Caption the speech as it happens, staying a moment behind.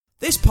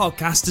This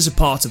podcast is a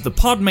part of the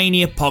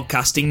Podmania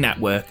podcasting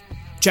network.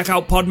 Check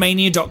out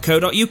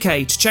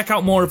podmania.co.uk to check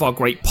out more of our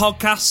great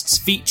podcasts,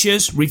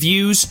 features,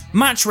 reviews,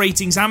 match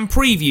ratings and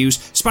previews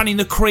spanning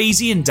the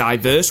crazy and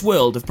diverse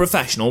world of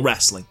professional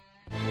wrestling.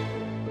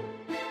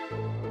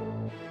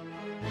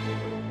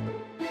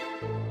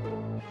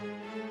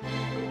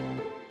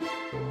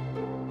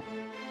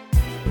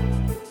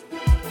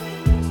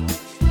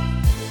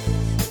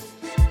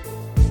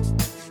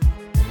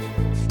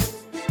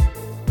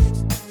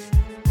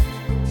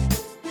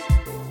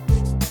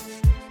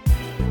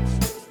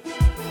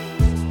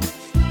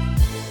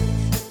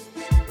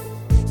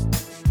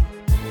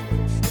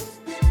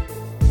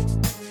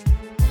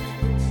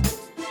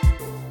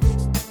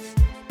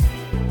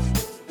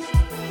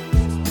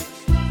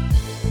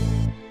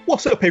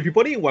 What's up,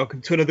 everybody, and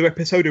welcome to another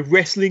episode of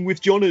Wrestling with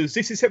Johners.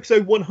 This is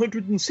episode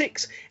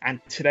 106, and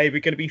today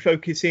we're going to be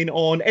focusing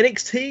on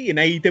NXT and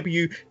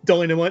AEW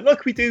Dynamite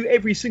like we do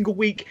every single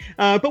week,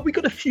 but we've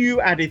got a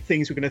few added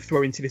things we're going to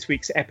throw into this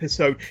week's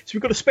episode. So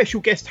we've got a special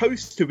guest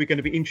host who we're going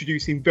to be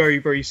introducing very,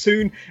 very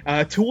soon.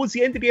 Towards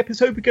the end of the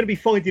episode, we're going to be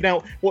finding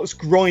out what's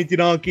grinding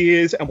our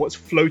gears and what's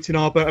floating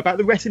our boat about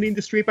the wrestling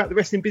industry, about the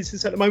wrestling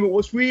business at the moment,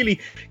 what's really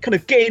kind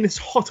of getting us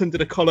hot under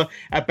the collar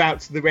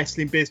about the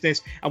wrestling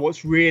business, and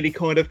what's really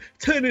kind of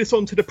turning us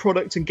on to the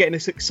product and getting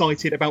us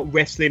excited about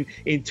wrestling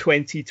in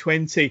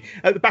 2020.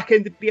 At the back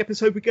end of the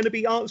episode, we're going to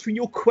be answering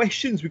your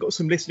questions. We've got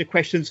some listener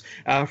questions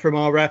from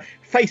our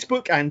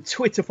Facebook and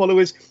Twitter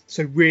followers,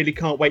 so really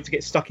can't wait to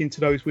get stuck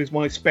into those with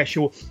my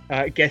special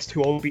guest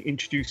who I'll be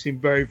introducing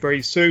very,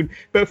 very soon.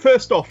 But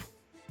first off,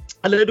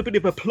 a little bit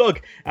of a plug,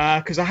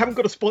 because I haven't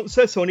got a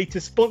sponsor, so I need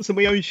to sponsor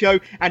my own show,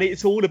 and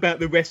it's all about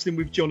the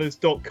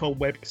WrestlingWithJohners.com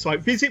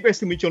website. Visit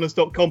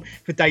WrestlingWithJohners.com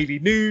for daily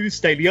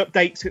news, daily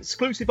updates,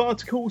 exclusive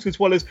articles,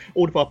 as well as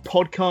all of our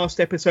podcast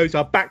episodes,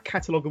 our back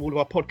catalogue of all of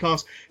our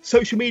podcasts,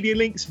 social media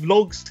links,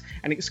 vlogs,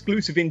 and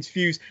exclusive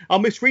interviews. Our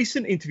most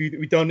recent interview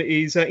that we've done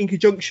is in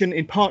conjunction,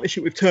 in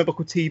partnership with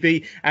Turnbuckle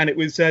TV, and it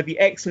was the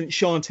excellent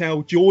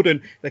Chantel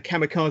Jordan, the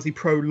Kamikaze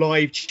Pro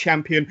Live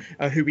champion,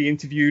 who we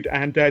interviewed,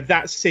 and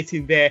that's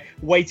sitting there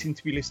waiting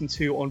to be listened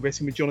to on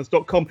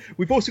WrestlingWithJohners.com.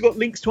 We've also got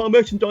links to our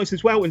merchandise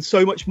as well, and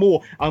so much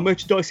more. Our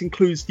merchandise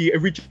includes the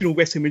original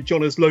Wrestling with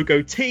Johners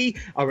logo tee,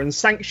 our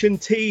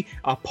unsanctioned tee,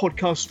 our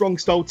podcast Strong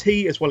Style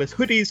tee, as well as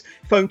hoodies,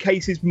 phone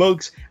cases,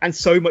 mugs, and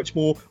so much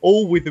more,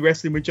 all with the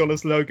Wrestling with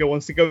Johners logo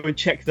on. So go and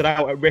check that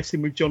out at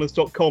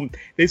WrestlingWithJohners.com.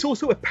 There's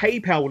also a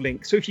PayPal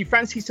link, so if you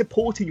fancy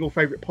supporting your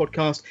favourite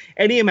podcast,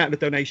 any amount of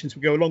donations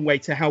will go a long way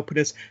to helping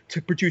us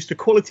to produce the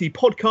quality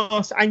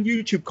podcast and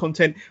YouTube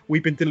content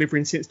we've been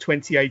delivering since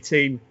 2018.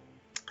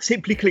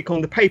 Simply click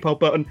on the PayPal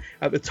button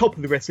at the top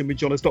of the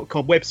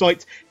WrestlingWithJohners.com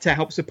website to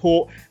help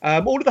support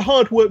all of the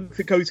hard work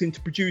that goes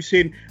into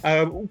producing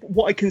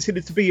what I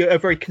consider to be a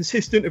very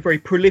consistent, a very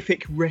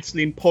prolific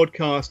wrestling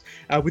podcast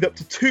with up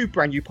to 2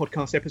 brand new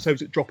podcast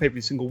episodes that drop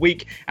every single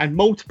week and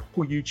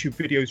multiple YouTube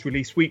videos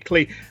released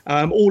weekly,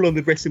 all on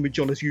the Wrestling with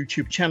Johners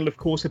YouTube channel, of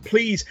course. So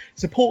please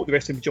support the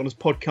Wrestling with Johners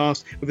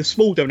podcast with a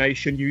small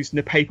donation using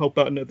the PayPal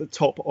button at the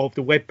top of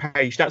the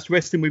webpage. That's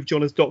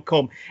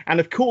WrestlingWithJohners.com. And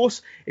of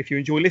course, if you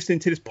enjoy listening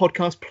to this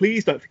podcast,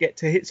 please don't forget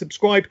to hit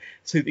subscribe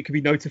so that you can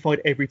be notified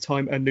every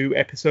time a new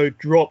episode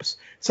drops.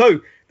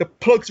 So the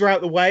plugs are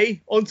out the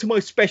way. On to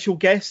my special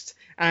guest,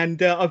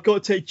 and I've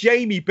got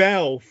Jamie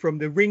Bell from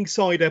the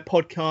Ringsider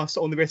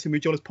podcast on the Wrestling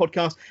with Johners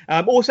podcast.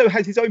 Also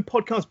has his own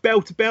podcast,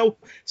 Bell to Bell.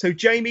 So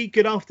Jamie,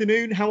 good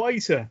afternoon. How are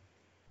you, sir?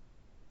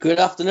 Good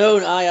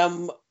afternoon. I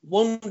am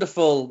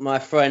wonderful, my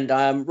friend.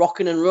 I am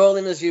rocking and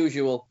rolling as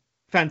usual.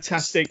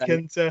 Fantastic.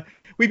 And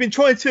we've been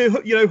trying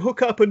to,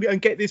 hook up and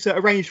get this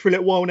arranged for a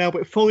little while now,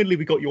 but finally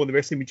we got you on the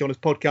Wrestling with Johners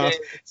podcast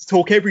to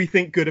talk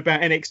everything good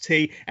about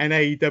NXT and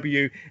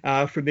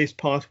AEW from this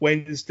past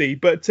Wednesday.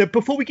 But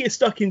before we get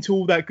stuck into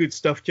all that good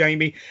stuff,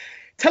 Jamie,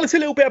 tell us a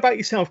little bit about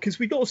yourself, because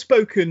we've not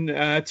spoken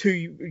to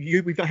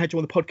you. We've not had you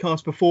on the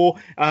podcast before.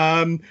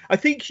 I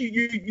think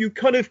you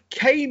kind of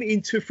came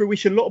into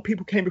fruition. A lot of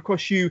people came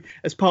across you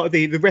as part of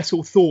the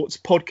Wrestle Thoughts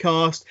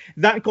podcast.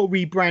 That got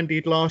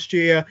rebranded last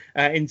year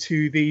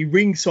into the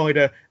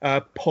Ringsider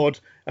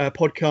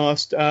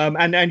podcast.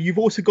 And you've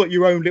also got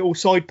your own little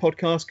side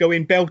podcast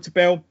going, Bell to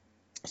Bell.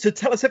 So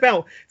tell us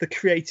about the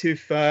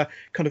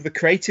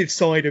creative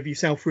side of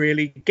yourself,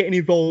 really getting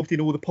involved in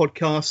all the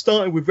podcasts,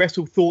 starting with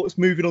Wrestle Thoughts,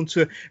 moving on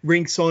to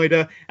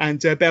Ringsider and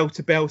Bell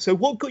to Bell. So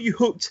what got you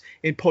hooked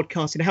in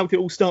podcasting? How did it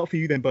all start for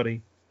you then,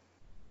 buddy?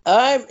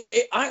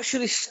 It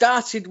actually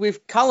started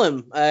with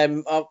Callum,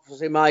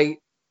 obviously my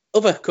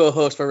other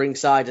co-host for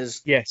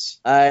Ringsiders. Yes.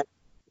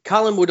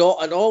 Callum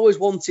had always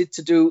wanted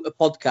to do a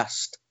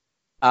podcast,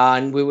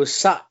 and we were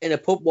sat in a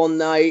pub one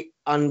night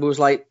and we was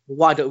like,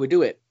 why don't we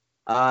do it?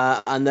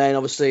 And then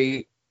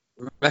obviously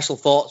Wrestle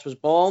Thoughts was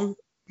born.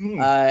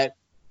 Then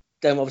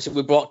obviously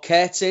we brought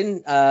Kate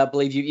in. I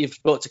believe you've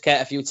spoke to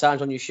Kate a few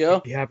times on your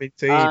show. Yeah, indeed,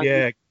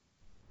 yeah.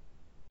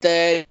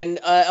 Then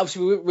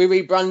obviously we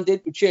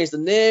rebranded, we changed the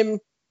name,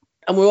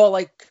 and we were all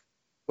like,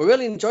 we're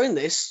really enjoying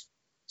this,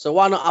 so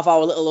why not have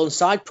our little own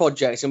side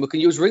projects, and we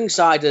can use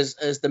Ringside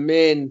as the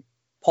main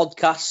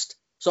podcast,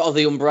 sort of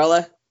the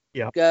umbrella,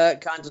 kind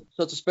of,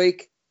 so to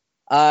speak.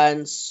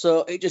 And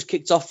so it just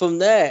kicked off from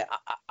there.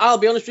 I'll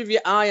be honest with you,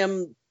 I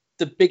am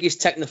the biggest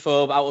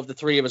technophobe out of the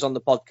three of us on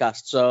the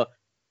podcast. So,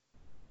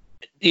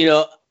 you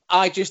know,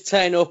 I just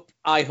turn up,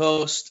 I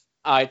host,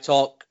 I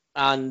talk,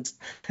 and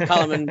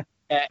Callum and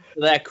to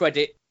their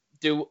credit,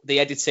 do the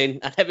editing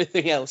and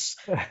everything else.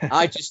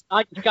 I just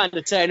kind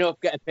of turn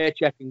up, get a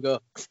paycheck, and go.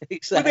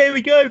 Well, there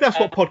we go. That's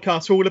what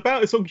podcasts are all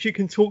about. As long as you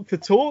can talk the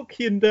talk,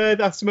 and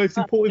that's the most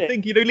important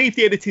thing. You know, leave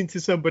the editing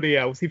to somebody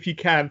else if you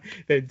can.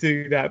 Then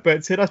do that.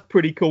 But that's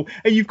pretty cool.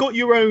 And you've got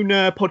your own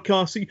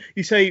podcast.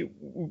 You say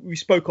we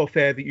spoke off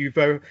there that you've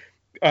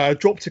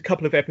dropped a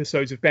couple of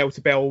episodes of Bell to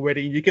Bell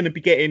already. You're going to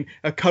be getting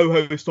a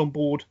co-host on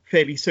board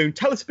fairly soon.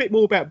 Tell us a bit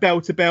more about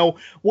Bell to Bell.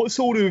 What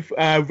sort of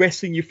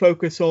wrestling you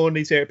focus on?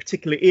 Is there a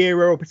particular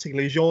era or a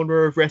particular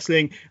genre of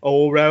wrestling?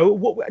 Or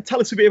tell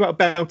us a bit about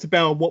Bell to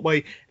Bell and what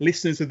my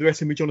listeners of the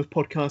Wrestling with Jonas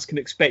podcast can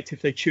expect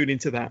if they tune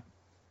into that.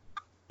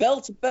 Bell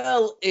to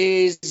Bell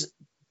is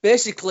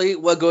basically,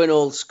 we're going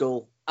old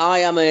school. I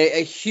am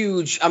a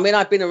huge... I mean,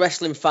 I've been a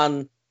wrestling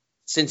fan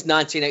since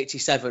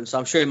 1987, so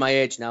I'm showing my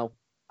age now.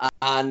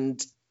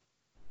 And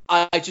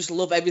I just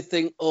love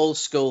everything old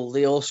school,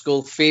 the old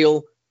school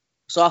feel.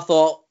 So I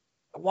thought,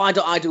 why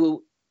don't I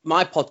do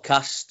my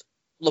podcast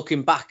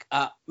looking back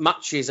at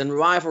matches and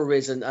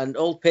rivalries and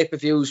old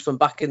pay-per-views from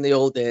back in the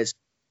old days?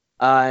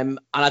 And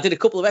I did a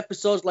couple of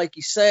episodes, like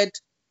you said,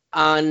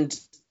 and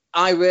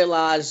I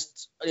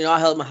realised, you know, I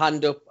held my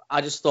hand up.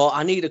 I just thought,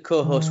 I need a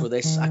co-host with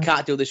this. I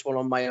can't do this one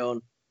on my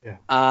own. Yeah.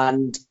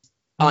 And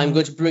I'm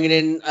going to bring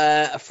in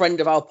a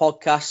friend of our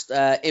podcast,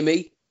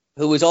 Imi,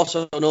 who is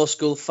also an old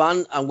school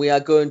fan, and we are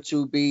going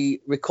to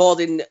be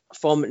recording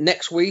from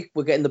next week.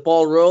 We're getting the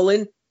ball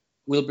rolling.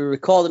 We'll be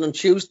recording on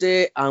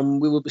Tuesday, and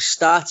we will be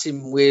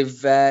starting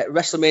with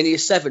WrestleMania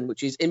 7,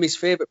 which is Imi's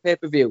favourite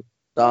pay-per-view.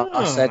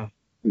 I said.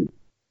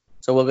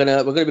 So we're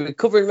gonna be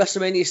covering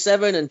WrestleMania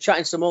 7 and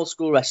chatting some old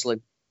school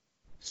wrestling.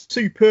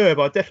 Superb.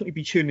 I'll definitely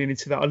be tuning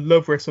into that. I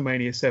love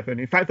WrestleMania 7.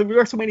 In fact, the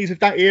WrestleManias of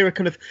that era,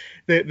 kind of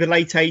the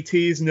late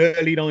 80s and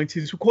early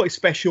 90s, were quite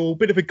special.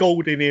 Bit of a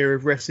golden era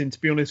of wrestling, to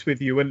be honest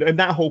with you. And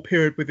that whole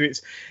period, whether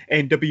it's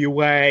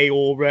NWA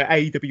or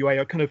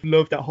AWA, I kind of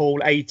love that whole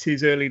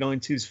 80s, early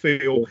 90s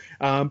feel.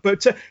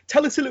 But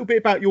tell us a little bit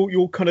about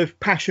your kind of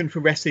passion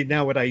for wrestling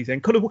nowadays.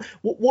 And kind of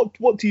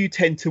what do you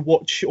tend to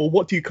watch, or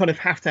what do you kind of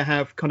have to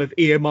have kind of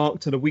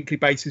earmarked on a weekly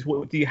basis?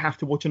 What do you have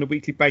to watch on a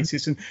weekly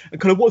basis? And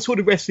kind of what sort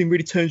of wrestling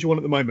really turns you on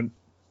at the moment?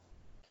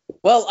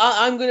 Well,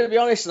 I'm going to be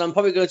honest, and I'm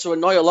probably going to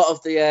annoy a lot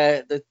of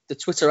the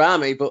Twitter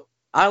army, but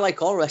I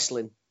like all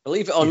wrestling.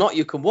 Believe it or not,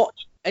 you can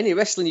watch any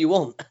wrestling you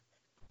want.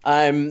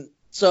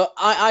 So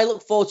I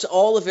look forward to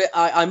all of it.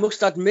 I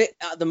must admit,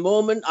 at the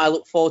moment, I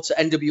look forward to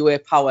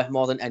NWA Power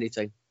more than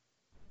anything.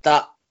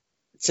 That,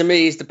 to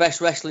me, is the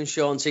best wrestling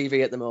show on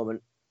TV at the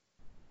moment.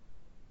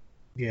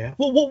 Yeah.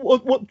 Well,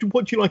 what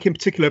do you like in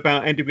particular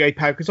about NWA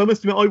Power? Because I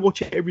must admit, I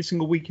watch it every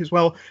single week as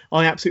well.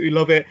 I absolutely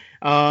love it.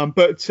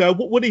 But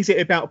what is it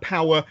about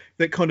Power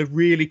that kind of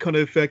really kind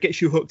of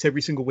gets you hooked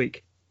every single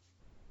week?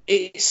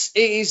 It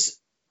is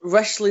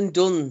wrestling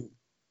done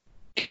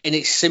in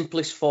its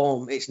simplest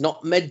form. It's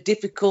not made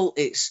difficult.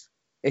 It's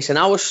an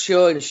hour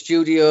show in a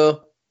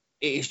studio.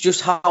 It's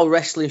just how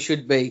wrestling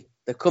should be.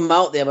 They come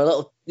out, they have a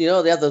little, they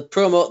have the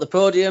promo at the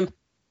podium,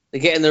 they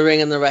get in the ring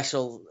and they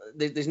wrestle.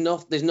 There's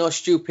no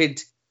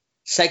stupid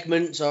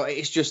segments, or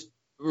it's just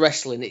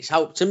wrestling. It's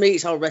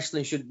how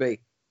wrestling should be.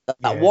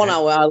 That 1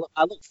 hour,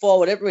 I look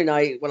forward every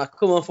night when I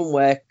come home from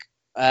work,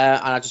 and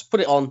I just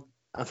put it on,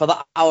 and for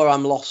that hour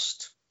I'm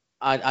lost.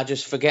 I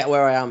just forget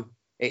where I am.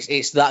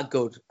 It's that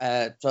good.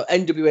 So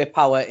NWA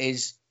Power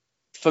is,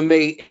 for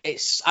me,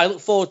 I look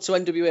forward to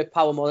NWA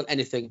Power more than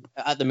anything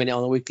at the minute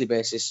on a weekly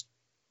basis.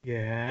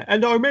 Yeah,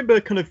 and I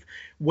remember kind of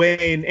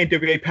when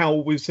NWA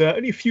Power was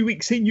only a few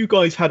weeks in, you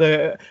guys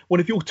had one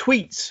of your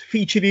tweets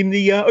featured in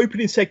the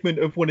opening segment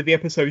of one of the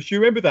episodes. Do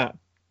you remember that?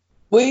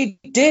 We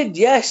did,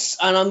 yes,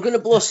 and I'm going to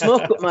blow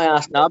smoke up my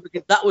ass now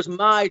because that was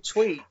my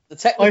tweet.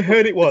 I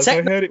heard it was.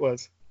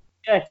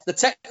 Yeah, the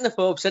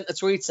technophobe sent the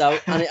tweet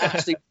out, and it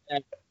actually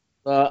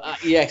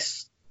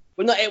yes.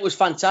 But no, it was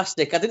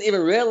fantastic. I didn't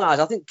even realise.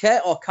 I think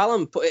Kurt or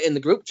Callum put it in the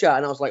group chat,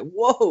 and I was like,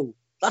 whoa,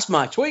 that's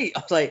my tweet.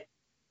 I was like,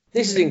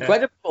 this is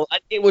incredible.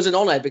 And it was an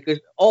honour because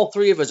all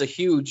three of us are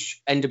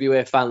huge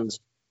NWA fans.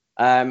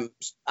 And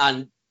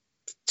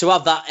to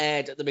have that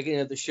aired at the beginning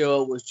of the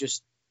show was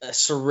just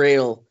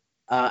surreal.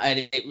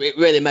 And it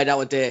really made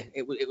our day.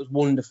 It was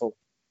wonderful.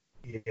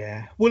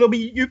 Yeah. Well, I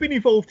mean, you've been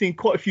involved in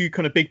quite a few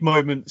kind of big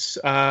moments.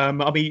 I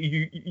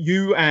mean,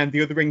 you and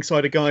the other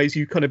Ringsider guys,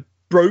 you kind of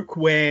broke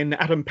when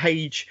Adam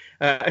Page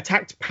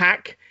attacked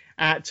Pac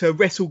at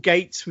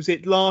WrestleGate. Was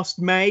it last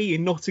May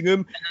in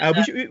Nottingham?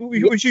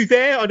 Was you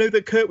there? I know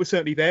that Kurt was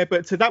certainly there,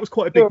 but that was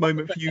quite a big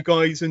moment for you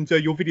guys, and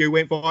your video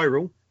went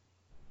viral.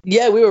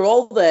 Yeah, we were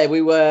all there.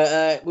 We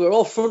were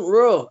all front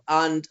row,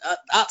 and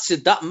at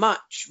that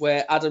match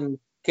where Adam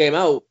came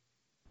out,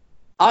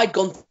 I'd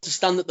gone to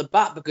stand at the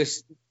back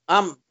because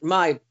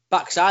my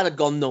backside had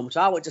gone numb,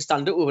 so I went to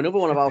stand up with another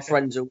one of our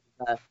friends who was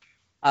there.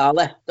 I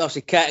left.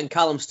 Obviously, Kurt and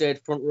Callum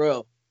stayed front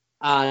row,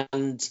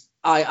 and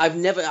I've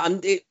never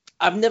heard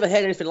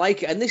anything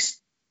like it. And this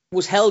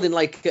was held in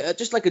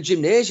just like a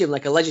gymnasium,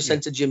 like a leisure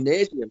centre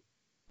gymnasium,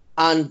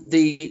 and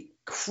the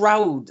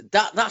crowd.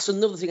 That's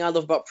another thing I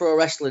love about pro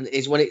wrestling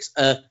is when it's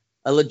a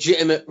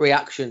legitimate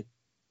reaction.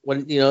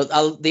 When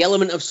the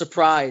element of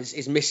surprise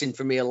is missing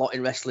for me a lot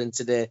in wrestling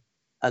today,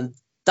 and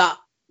that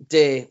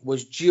day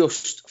was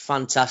just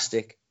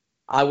fantastic.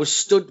 I was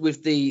stood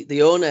with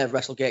the owner of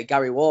WrestleGate,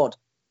 Gary Ward,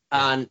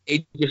 and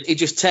he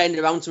just turned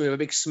around to me with a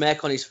big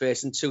smirk on his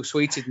face and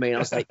two-sweeted me, and I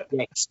was like,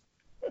 yes,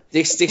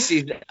 this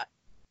is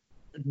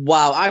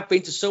wow. I've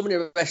been to so many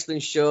wrestling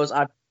shows.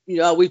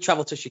 We've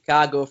travelled to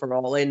Chicago for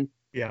All In,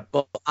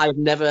 but I've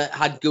never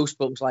had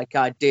goosebumps like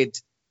I did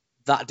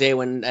that day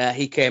when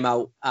he came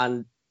out,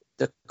 and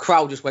the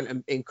crowd just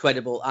went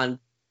incredible. And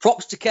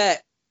props to Kurt.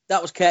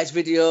 That was Kurt's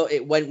video.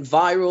 It went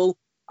viral.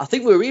 I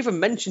think we were even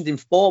mentioned in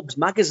Forbes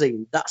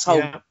magazine. That's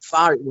how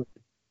far it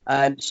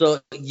went. So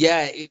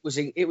yeah, it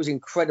was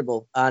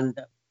incredible, and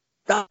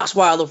that's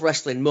why I love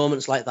wrestling.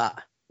 Moments like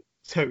that.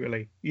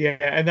 Totally, yeah,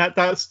 and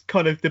that's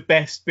kind of the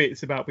best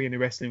bits about being a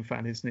wrestling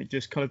fan, isn't it?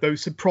 Just kind of those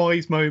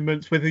surprise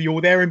moments, whether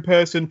you're there in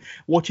person,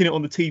 watching it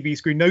on the TV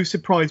screen, those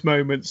surprise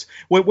moments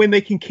when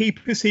they can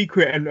keep a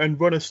secret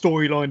and run a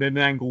storyline and an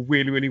angle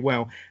really, really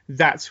well.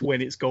 That's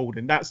when it's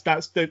golden. That's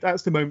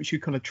the moments you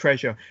kind of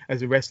treasure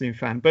as a wrestling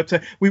fan. But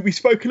we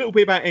spoke a little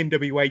bit about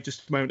NWA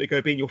just a moment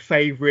ago being your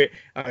favourite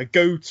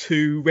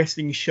go-to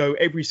wrestling show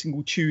every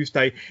single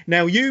Tuesday.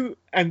 Now you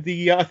and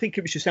I think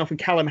it was yourself and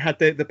Callum had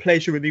the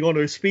pleasure and the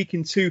honour of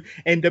speaking to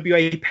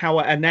NWA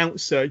Power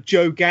announcer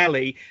Joe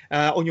Galley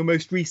on your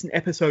most recent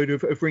episode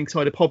of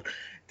Ringsider Pod.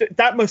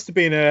 That must have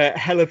been a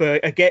hell of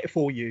a get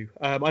for you.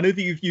 I know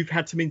that you've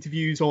had some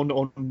interviews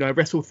on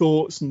Wrestle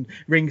Thoughts and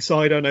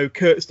Ringside. I know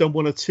Kurt's done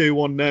one or two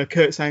on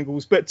Kurt's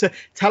angles, but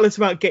tell us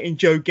about getting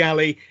Joe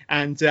Galley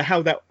and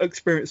how that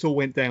experience all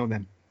went down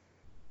then.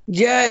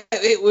 Yeah,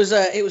 it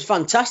was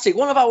fantastic.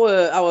 One of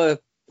our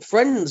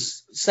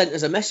friends sent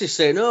us a message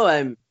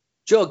saying,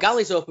 Joe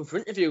Galley's open for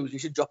interviews, you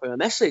should drop him a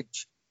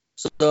message.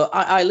 So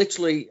I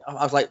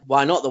was like,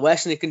 why not? The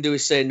worst thing he can do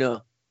is say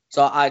no.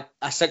 So I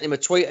sent him a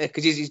tweet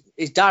because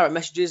his direct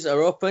messages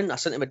are open. I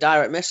sent him a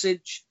direct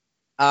message,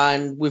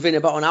 and within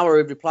about an hour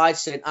he replied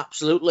saying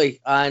absolutely.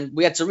 And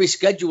we had to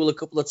reschedule a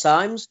couple of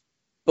times,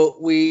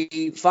 but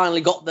we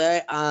finally got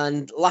there.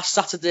 And last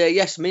Saturday,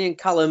 yes, me and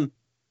Callum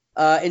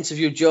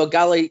interviewed Joe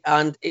Galley,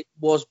 and it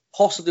was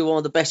possibly one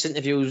of the best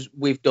interviews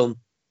we've done.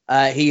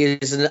 He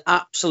is an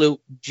absolute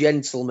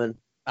gentleman,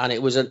 and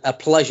it was a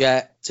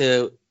pleasure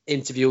to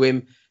interview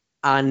him,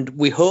 and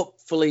we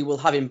hopefully will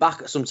have him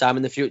back at some time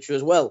in the future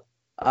as well.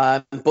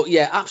 But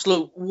yeah,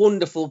 absolute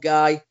wonderful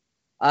guy.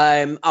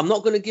 I'm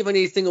not going to give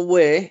anything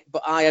away,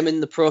 but I am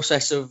in the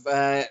process of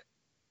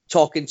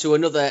talking to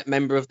another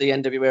member of the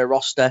NWA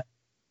roster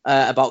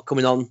about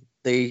coming on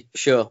the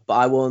show, but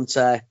I won't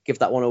give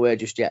that one away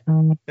just yet.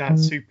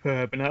 That's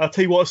superb, and I'll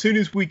tell you what, as soon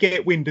as we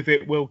get wind of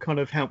it, we'll kind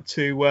of help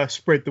to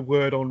spread the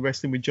word on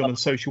Wrestling with John on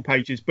social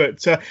pages.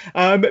 But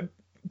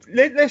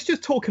let's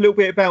just talk a little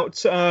bit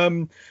about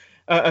AWA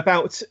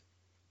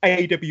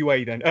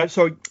then.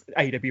 Sorry,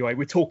 AWA.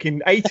 We're talking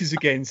 80s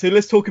again. So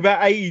let's talk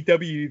about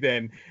AEW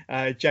then,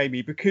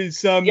 Jamie,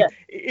 because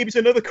it was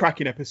another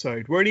cracking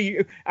episode. We're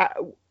only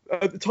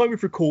at the time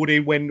of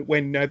recording,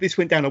 when this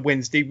went down on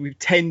Wednesday, we're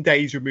 10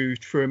 days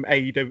removed from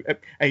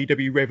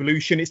AEW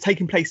Revolution. It's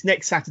taking place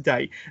next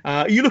Saturday.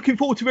 Are you looking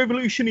forward to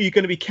Revolution? Are you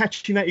going to be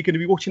catching that? Are you going to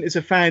be watching it as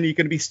a fan? Are you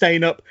going to be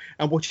staying up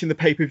and watching the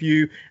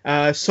pay-per-view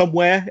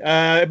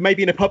somewhere?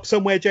 Maybe in a pub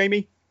somewhere,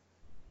 Jamie?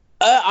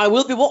 I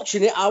will be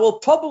watching it. I will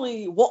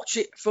probably watch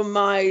it from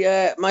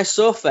my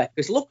sofa,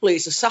 because luckily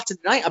it's a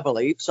Saturday night, I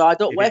believe, so I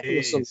don't work on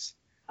the Sunday.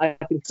 I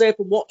can stay up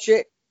and watch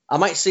it. I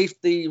might see if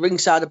the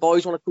Ringsider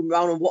boys want to come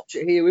round and watch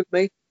it here with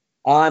me.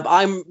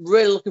 I'm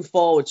really looking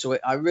forward to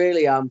it. I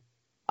really am.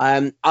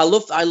 I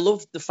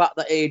love the fact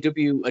that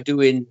AEW are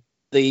doing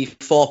the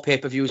 4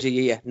 pay-per-views a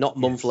year, not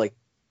monthly.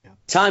 Yeah.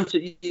 Time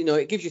to,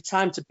 it gives you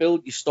time to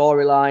build your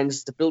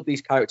storylines, to build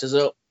these characters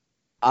up.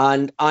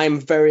 And I'm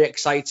very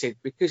excited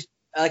because,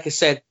 like I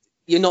said,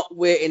 you're not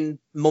waiting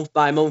month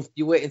by month.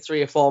 You're waiting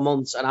 3 or 4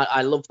 months, and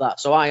I love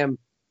that. So I am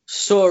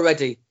so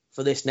ready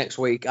for this next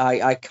week.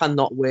 I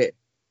cannot wait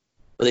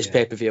for this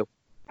pay-per-view.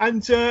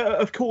 And,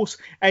 of course,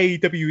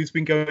 AEW has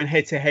been going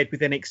head-to-head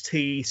with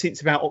NXT since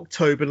about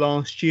October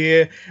last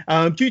year.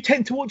 Do you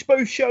tend to watch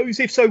both shows?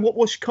 If so,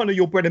 what's kind of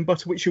your bread and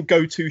butter? Which your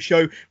go-to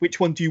show? Which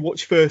one do you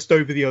watch first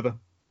over the other?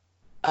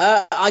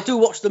 I do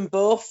watch them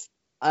both.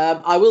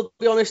 I will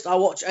be honest, I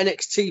watch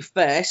NXT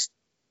first,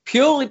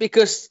 purely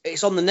because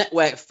it's on the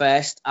network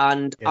first,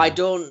 and I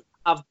don't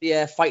have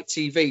the Fight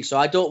TV, so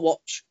I don't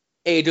watch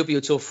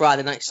AEW till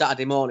Friday night,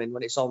 Saturday morning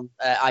when it's on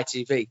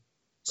ITV.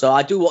 So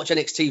I do watch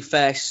NXT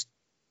first.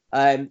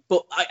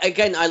 But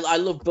I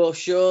love both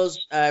shows,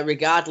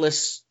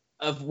 regardless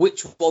of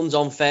which one's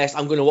on first.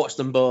 I'm going to watch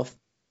them both.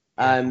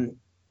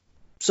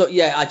 So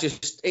yeah,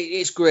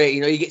 it's great.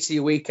 You get to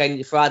your weekend,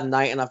 your Friday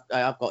night, and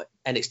I've got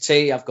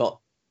NXT, I've got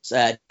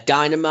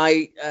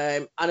Dynamite,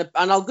 and I'm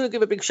going to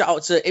give a big shout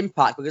out to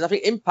Impact, because I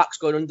think Impact's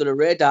going under the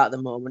radar at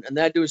the moment, and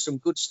they're doing some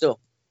good stuff.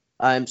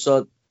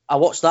 So I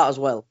watched that as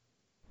well.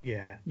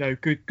 Yeah, no,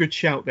 good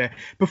shout there.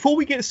 Before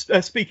we get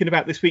speaking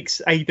about this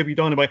week's AEW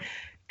Dynamite,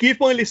 give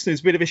my listeners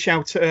a bit of a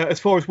shout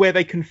as far as where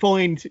they can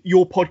find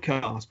your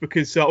podcast,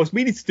 because I was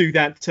meaning to do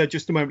that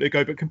just a moment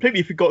ago, but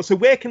completely forgot. So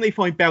where can they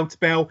find Bell to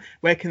Bell?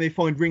 Where can they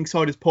find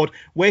Ringsiders Pod?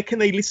 Where can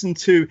they listen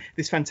to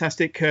this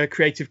fantastic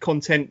creative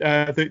content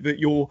that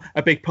you're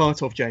a big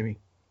part of, Jamie?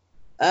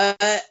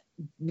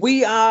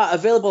 We are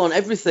available on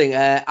everything: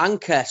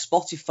 Anchor,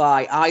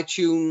 Spotify,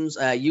 iTunes,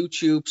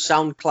 YouTube,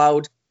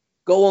 SoundCloud.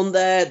 Go on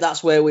there.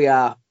 That's where we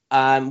are.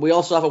 We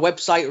also have a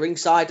website,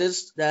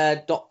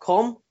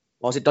 ringsiders.com.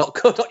 Or is it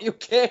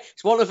 .co.uk?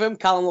 It's one of them.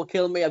 Callum will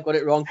kill me. I've got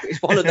it wrong.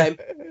 It's one of them.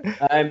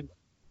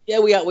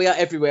 Yeah, we are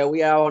everywhere.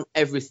 We are on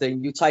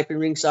everything. You type in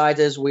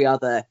Ringsiders, we are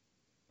there.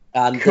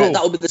 And cool.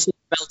 That will be the same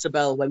bell to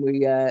bell when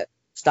we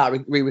start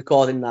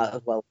re-recording that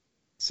as well.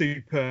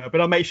 Super.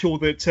 But I'll make sure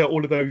that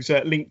all of those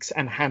links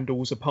and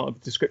handles are part of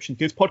the description to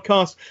this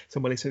podcast. So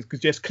my listeners could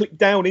just click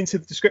down into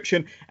the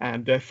description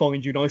and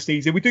find you nice and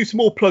easy. We do some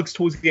more plugs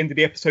towards the end of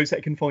the episode, so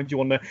they can find you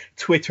on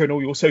Twitter and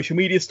all your social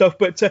media stuff.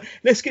 But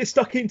let's get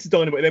stuck into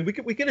Dynamite then.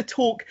 We're going to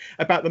talk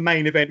about the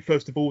main event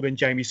first of all then,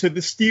 Jamie. So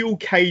the steel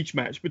cage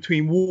match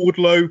between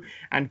Wardlow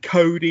and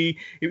Cody.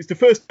 It was the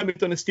first time we've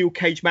done a steel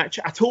cage match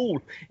at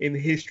all in the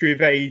history of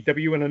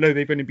AEW. And I know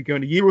they've only been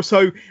going a year or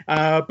so.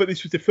 But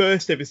this was the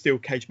first ever steel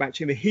cage match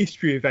in the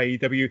history of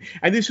AEW,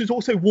 and this was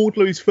also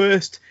Wardlow's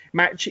first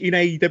match in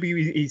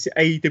AEW, his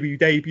AEW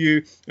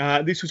debut.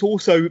 This was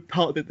also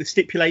part of the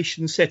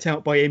stipulations set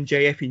out by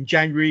MJF in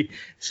January.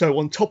 So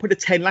on top of the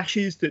 10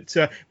 lashes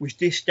that was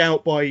dished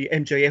out by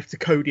MJF to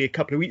Cody a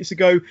couple of weeks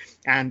ago,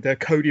 and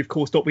Cody of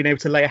course not being able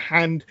to lay a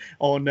hand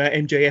on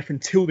MJF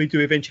until they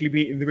do eventually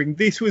meet in the ring,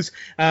 this was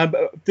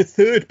the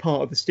third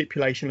part of the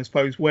stipulation, I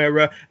suppose,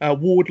 where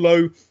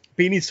Wardlow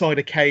being inside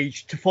a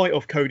cage to fight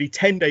off Cody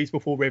 10 days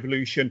before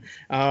Revolution.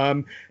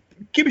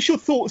 Give us your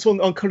thoughts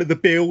on kind of the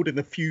build and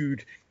the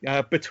feud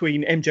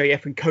between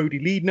MJF and Cody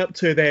leading up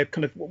to their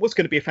kind of what's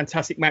going to be a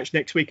fantastic match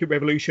next week at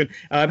Revolution.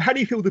 How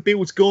do you feel the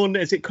build's gone?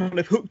 Has it kind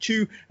of hooked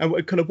you?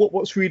 And kind of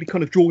what's really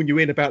kind of drawing you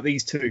in about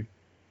these two?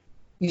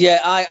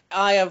 Yeah,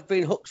 I have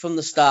been hooked from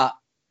the start.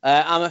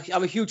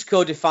 I'm a huge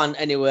Cody fan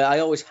anyway. I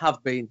always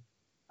have been.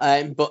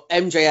 But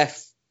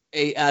MJF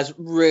has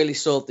really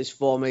sold this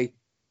for me.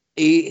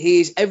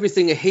 He's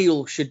everything a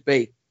heel should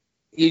be.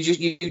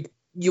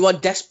 You are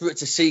desperate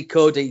to see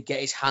Cody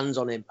get his hands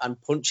on him and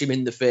punch him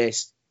in the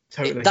face.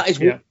 Totally. That is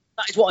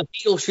what a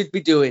heel should be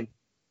doing,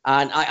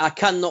 and I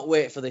cannot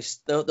wait for this.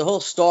 The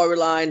whole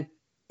storyline,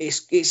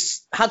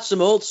 it's had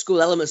some old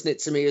school elements in it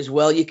to me as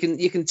well. You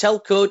can tell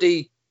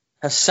Cody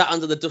has sat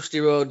under the Dusty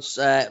Rhodes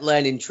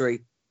learning tree,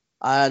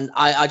 and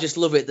I just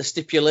love it. The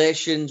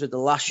stipulations with the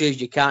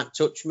lashes, you can't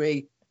touch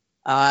me.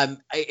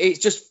 It's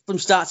just from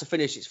start to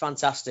finish, it's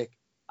fantastic.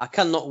 I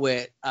cannot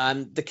wait.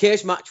 The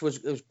cage match was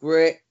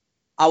great.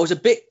 I was a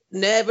bit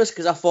nervous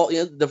because I thought,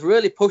 they've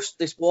really pushed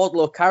this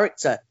Wardlow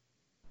character.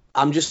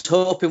 I'm just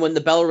hoping when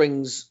the bell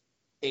rings,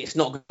 it's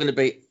not going to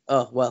be,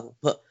 oh, well.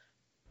 But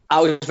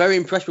I was very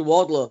impressed with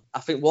Wardlow. I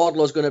think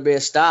Wardlow's going to be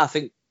a star. I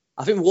think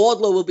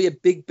Wardlow will be a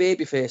big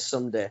babyface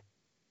someday.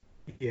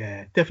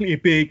 Yeah, definitely a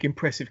big,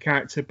 impressive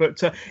character.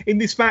 But in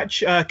this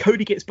match,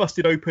 Cody gets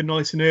busted open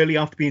nice and early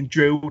after being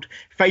drilled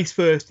face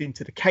first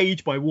into the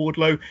cage by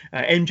Wardlow.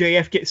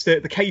 MJF gets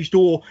the cage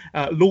door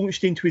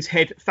launched into his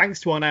head thanks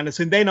to Arn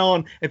Anderson. Then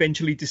Arn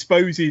eventually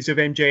disposes of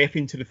MJF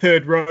into the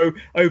third row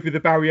over the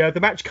barrier.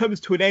 The match comes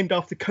to an end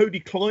after Cody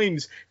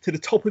climbs to the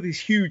top of this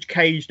huge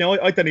cage. Now,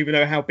 I don't even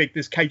know how big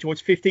this cage was,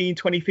 15,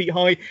 20 feet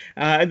high.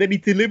 And then he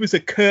delivers a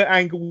Kurt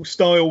Angle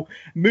style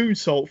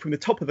moonsault from the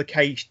top of the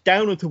cage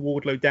down onto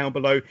Wardlow down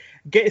below,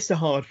 gets the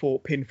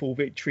hard-fought pinfall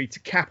victory to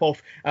cap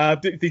off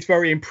this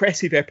very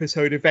impressive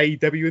episode of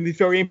AEW and this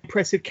very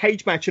impressive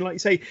cage match. And like you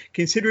say,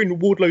 considering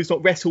Wardlow's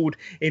not wrestled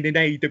in an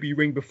AEW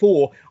ring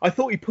before, I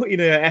thought he put in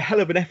a hell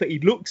of an effort. He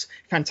looks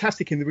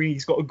fantastic in the ring.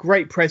 He's got a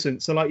great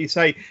presence. So like you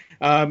say,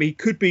 he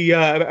could be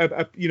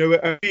a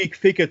big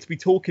figure to be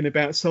talking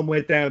about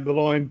somewhere down the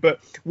line. But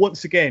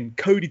once again,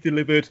 Cody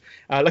delivered.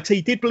 Like I say,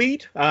 he did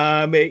bleed.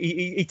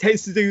 He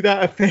tends to do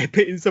that a fair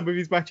bit in some of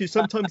his matches,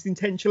 sometimes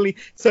intentionally,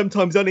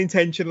 sometimes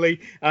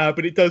unintentionally,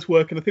 but it does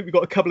work. And I think we've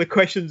got a couple of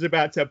questions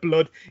about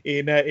blood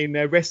in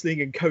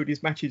wrestling and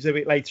Cody's matches a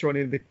bit later on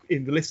in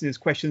the listeners'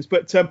 questions.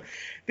 But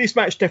this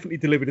match definitely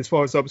delivered as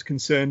far as I was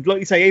concerned. Like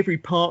you say, every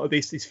part of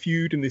this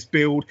feud and this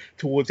build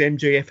towards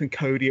MJF and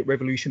Cody at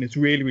Revolution has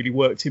really, really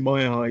worked in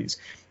my eyes.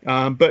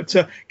 But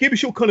give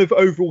us your kind of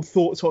overall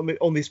thoughts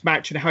on this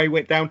match and how it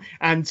went down,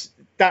 and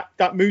that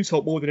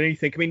moonsault more than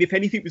anything. I mean, if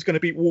anything was going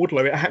to beat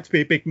Wardlow, it had to be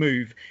a big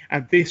move,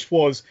 and this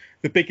was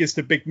the biggest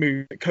of big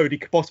moves that Cody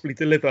could possibly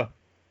deliver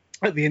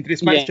at the end of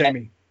this match, yeah.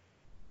 Jamie.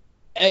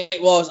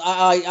 It was.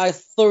 I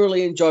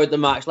thoroughly enjoyed the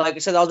match. Like I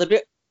said, I was a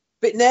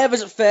bit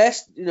nervous at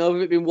first,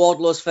 with it being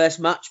Wardlow's first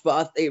match,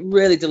 but it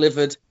really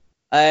delivered.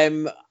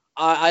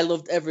 I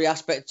loved every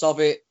aspect of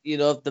it.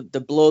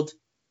 The blood,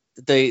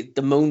 the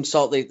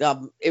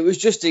moonsault. It was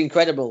just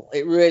incredible.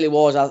 It really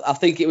was. I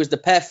think it was the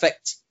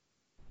perfect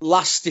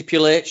last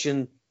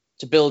stipulation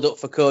to build up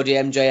for Cody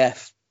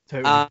MJF.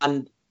 Totally.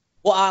 And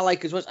what I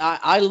like as well,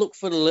 I look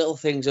for the little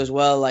things as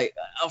well. Like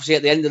obviously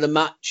at the end of the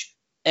match,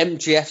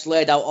 MJF's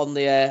laid out on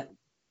the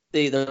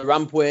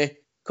rampway.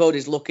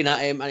 Cody's looking at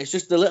him, and it's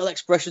just the little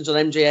expressions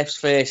on MJF's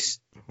face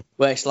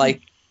where it's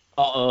like,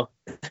 uh-oh,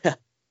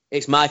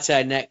 it's my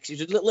turn next. It's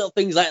just little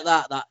things like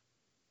that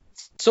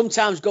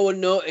sometimes go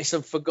unnoticed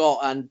and forgot,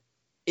 and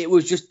it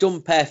was just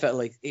done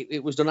perfectly.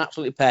 It was done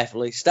absolutely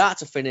perfectly, start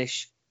to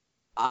finish.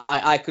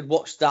 I could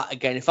watch that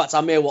again. In fact,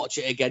 I may watch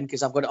it again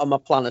because I've got it on my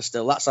planner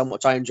still. That's how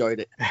much I enjoyed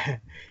it.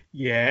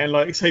 Yeah, and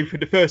like I say, for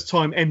the first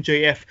time,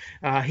 MJF,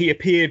 he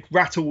appeared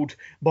rattled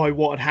by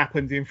what had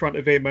happened in front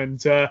of him.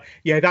 And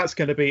yeah, that's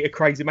going to be a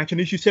crazy match. And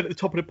as you said at the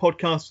top of the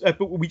podcast,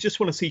 but we just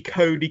want to see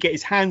Cody get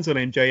his hands on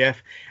MJF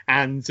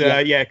and,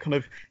 kind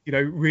of,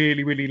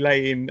 really, really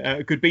lay in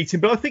a good beating.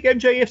 But I think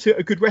MJF's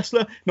a good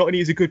wrestler. Not only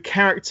is he a good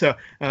character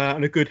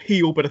and a good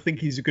heel, but I think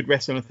he's a good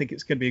wrestler. And I think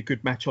it's going to be a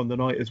good match on the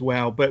night as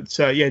well. But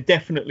yeah,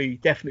 definitely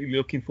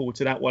looking forward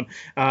to that one.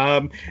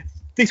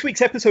 This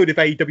week's episode of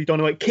AEW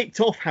Dynamite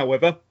kicked off,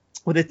 however,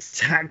 with a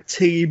tag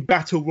team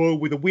battle royal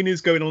with the winners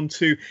going on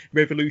to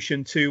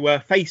Revolution to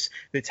face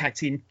the tag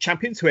team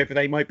champions, whoever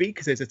they might be,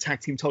 because there's a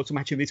tag team title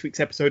match in this week's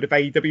episode of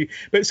AEW.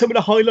 But some of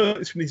the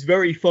highlights from this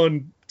very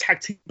fun tag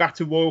team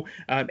battle royal,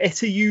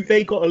 SCU,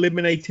 they got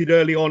eliminated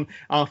early on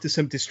after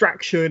some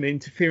distraction,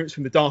 interference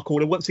from the Dark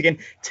Order. Once again,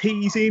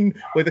 teasing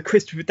whether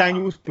Christopher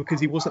Daniels, because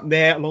he wasn't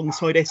there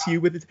alongside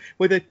SCU,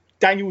 whether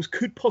Daniels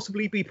could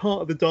possibly be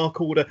part of the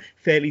Dark Order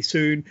fairly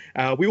soon.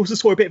 We also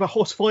saw a bit of a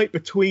hoss fight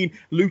between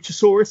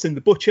Luchasaurus and the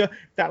Butcher.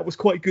 That was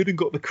quite good and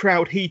got the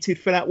crowd heated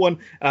for that one.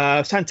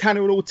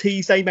 Santana and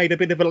Ortiz, they made a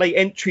bit of a late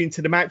entry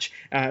into the match,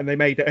 and they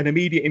made an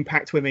immediate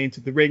impact when they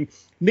entered the ring.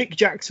 Nick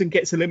Jackson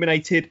gets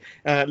eliminated,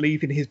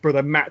 leaving his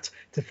brother Matt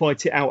to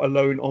fight it out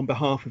alone on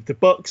behalf of the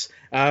Bucks.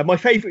 My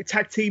favourite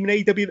tag team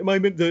in AEW at the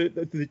moment,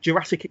 the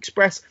Jurassic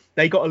Express,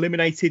 they got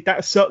eliminated.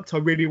 That sucked. I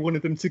really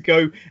wanted them to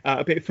go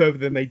a bit further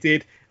than they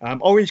did.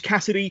 Orange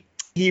Cassidy,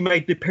 he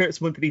made the appearance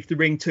from underneath the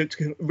ring to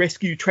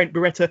rescue Trent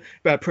Beretta,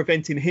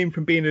 preventing him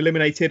from being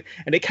eliminated.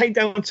 And it came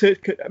down to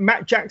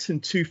Matt Jackson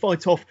to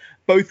fight off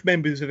both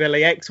members of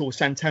LAX, or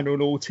Santana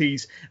and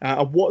Ortiz.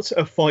 And what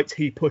a fight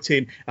he put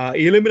in.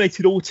 He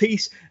eliminated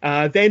Ortiz.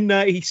 Then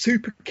he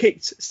super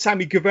kicked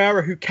Sammy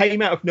Guevara, who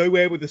came out of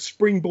nowhere with a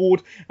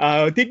springboard.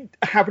 Didn't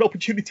have an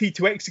opportunity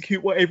to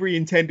execute whatever he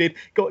intended.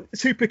 Got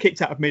super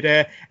kicked out of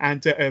midair,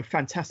 and a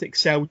fantastic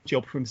sell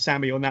job from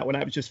Sammy on that one.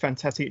 That was just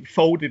fantastic. It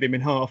folded him in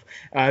half.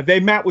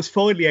 Then Matt was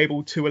finally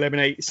able to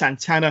eliminate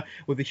Santana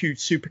with a huge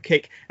super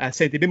kick,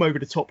 sending him over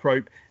the top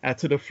rope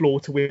to the floor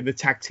to win the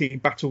tag team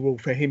battle royal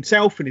for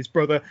himself and his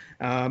brother.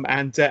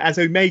 As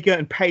Omega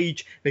and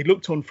Page, they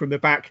looked on from the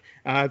back,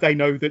 they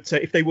know that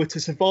if they were to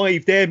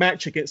survive their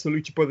match against the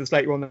Lucha Brothers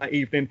later on that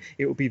evening,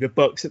 it would be the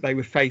Bucks that they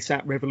would face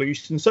at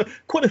Revolution. So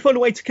quite a fun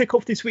way to kick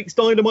off this week's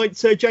Dynamite,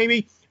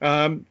 Jamie.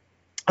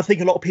 I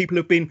think a lot of people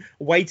have been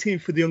waiting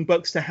for the Young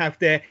Bucks to have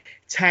their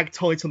tag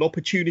title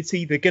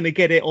opportunity. They're going to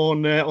get it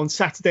on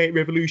Saturday at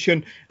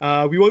Revolution.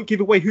 We won't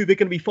give away who they're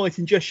going to be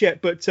fighting just yet,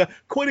 but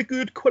quite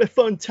a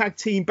fun tag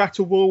team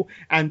battle royal,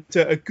 and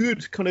a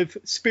good kind of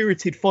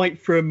spirited fight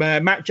from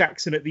Matt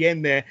Jackson at the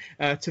end there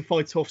to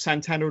fight off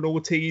Santana and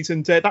Ortiz.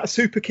 And that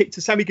super kick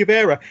to Sammy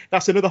Guevara,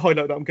 that's another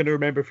highlight that I'm going to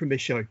remember from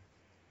this show.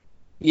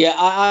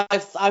 Yeah,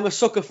 I'm a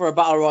sucker for a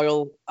battle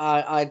royal.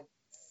 I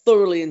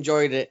thoroughly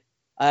enjoyed it.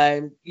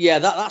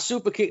 That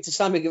super kick to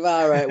Sammy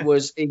Guevara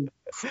was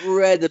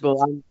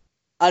incredible,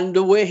 and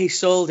the way he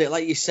sold it,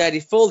 like you said, he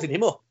folded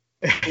him up.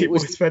 It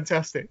was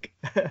fantastic.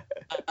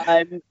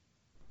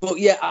 But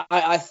yeah,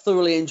 I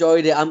thoroughly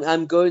enjoyed it.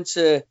 I'm going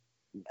to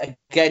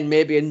again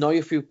maybe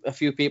annoy a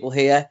few people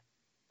here.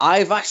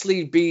 I've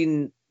actually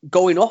been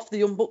going off the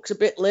Young Bucks a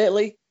bit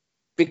lately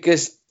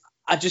because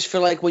I just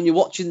feel like when you're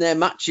watching their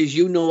matches,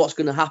 you know what's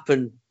going to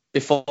happen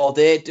before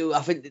they do.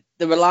 I think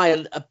they rely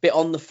a bit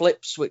on the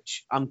flips,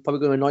 which I'm probably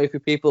going to annoy a few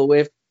people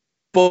with.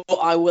 But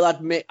I will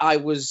admit I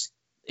was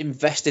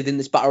invested in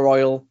this battle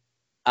royal,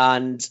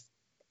 and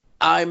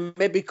I'm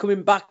maybe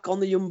coming back on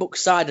the Young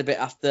Bucks side a bit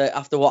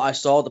after what I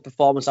saw, the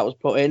performance that was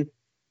put in.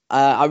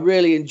 I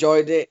really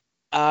enjoyed it.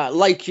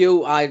 Like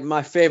you,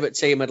 my favourite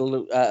team had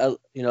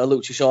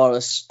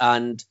Luchasaurus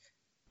and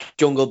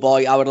Jungle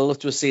Boy. I would have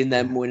loved to have seen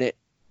them win it.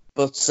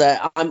 But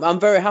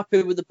I'm very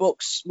happy with the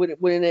Bucks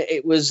winning it.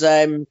 It was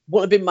wouldn't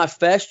have been my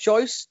first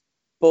choice,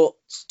 but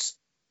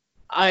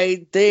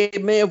they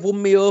may have won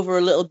me over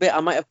a little bit.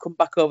 I might have come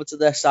back over to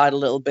their side a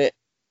little bit.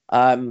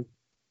 But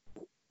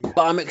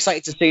I'm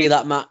excited to see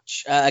that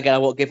match. Again, I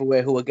won't give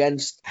away who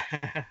against.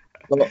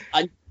 But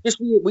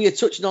we are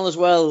touching on as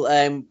well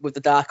with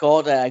the Dark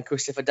Order and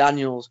Christopher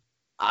Daniels.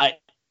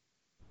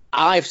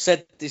 I've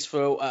said this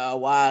for a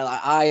while.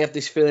 I have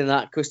this feeling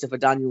that Christopher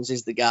Daniels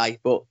is the guy,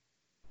 but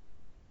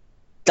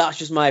that's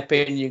just my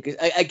opinion.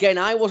 Again,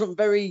 I wasn't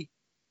very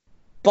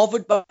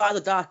bothered by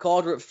the Dark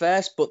Order at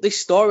first, but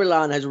this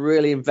storyline has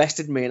really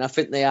invested me, and I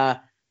think they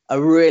are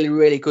a really,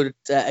 really good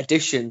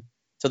addition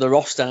to the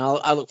roster. And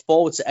I look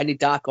forward to any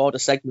Dark Order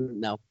segment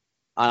now.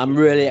 And I'm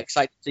really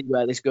excited to see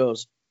where this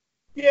goes.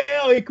 Yeah,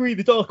 I agree.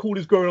 The Dark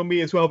Order's growing on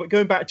me as well. But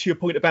going back to your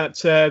point about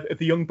the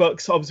Young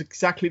Bucks, I was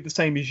exactly the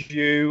same as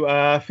you,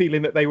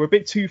 feeling that they were a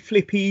bit too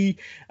flippy.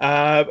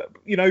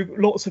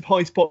 Lots of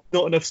high spots,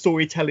 not enough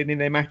storytelling in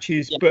their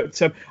matches. Yeah.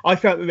 But I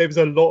felt that there was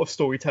a lot of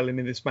storytelling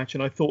in this match.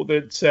 And I thought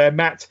that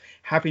Matt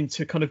having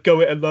to kind of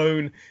go it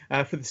alone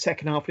for the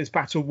second half of his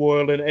battle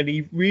royal, and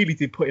he really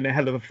did put in a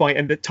hell of a fight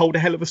and told a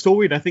hell of a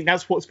story. And I think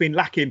that's what's been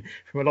lacking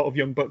from a lot of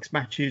Young Bucks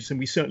matches. And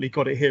we certainly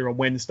got it here on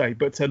Wednesday.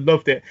 But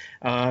loved it.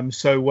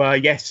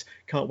 Yes,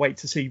 can't wait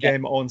to see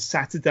them on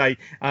Saturday.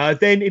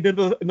 Then in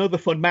another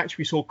fun match,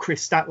 we saw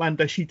Chris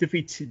Statlander. She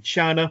defeated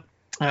Shana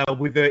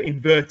with an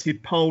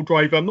inverted pile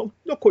driver. I'm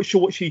not quite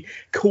sure what she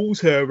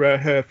calls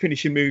her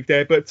finishing move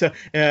there, but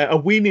a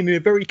win in a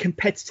very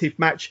competitive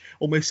match,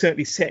 almost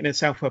certainly setting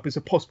herself up as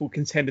a possible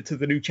contender to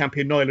the new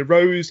champion Nyla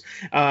Rose.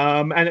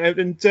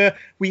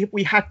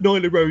 We had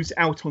Nyla Rose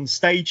out on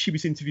stage. She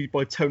was interviewed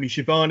by Tony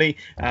Schiavone,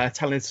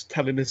 telling us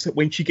that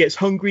when she gets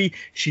hungry,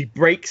 she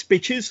breaks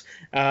bitches.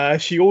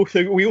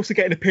 We also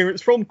get an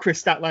appearance from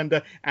Chris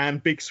Statlander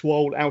and Big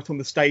Swole out on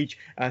the stage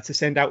to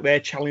send out their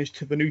challenge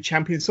to the new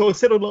champion. So I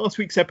said on last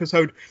week's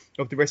episode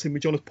of the Wrestling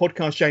with Jonas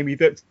podcast, Jamie,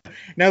 that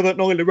now that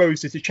Nyla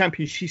Rose is the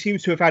champion, she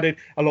seems to have added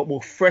a lot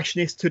more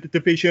freshness to the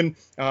division,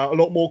 a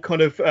lot more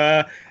kind of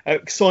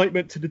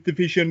excitement to the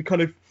division.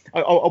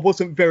 I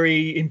wasn't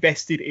very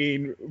invested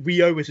in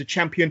Rio as a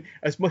champion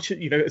as much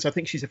as I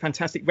think she's a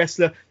fantastic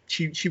wrestler.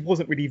 She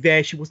wasn't really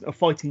there. She wasn't a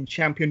fighting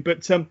champion,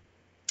 but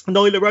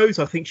Nyla Rose,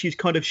 I think she's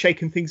kind of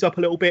shaken things up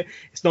a little bit.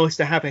 It's nice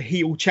to have a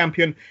heel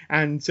champion.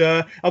 And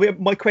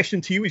my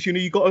question to you is,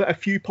 you got a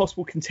few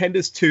possible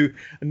contenders to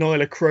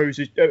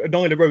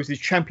Nyla Rose's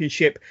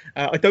championship.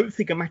 I don't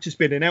think a match has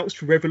been announced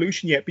for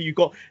Revolution yet, but you've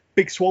got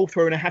Big Swole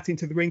throwing a hat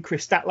into the ring,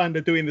 Chris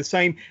Statlander doing the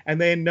same. And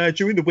then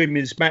during the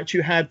women's match,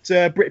 you had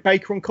Britt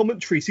Baker on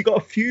commentary. So you've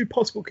got a few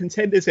possible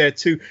contenders there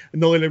to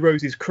Nyla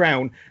Rose's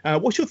crown.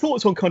 What's your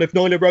thoughts on kind of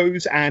Nyla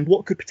Rose and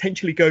what could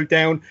potentially go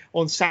down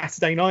on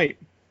Saturday night?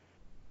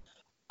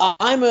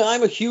 I'm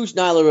a huge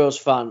Nyla Rose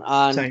fan,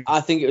 and same.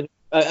 I think it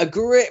was a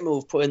great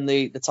move putting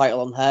the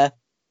title on her.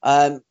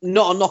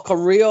 Not a knock on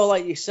Rio,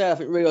 like you said. I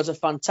think Rio's a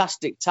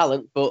fantastic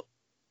talent, but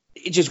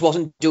it just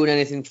wasn't doing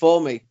anything for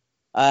me.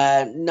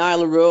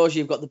 Nyla Rose,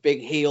 you've got the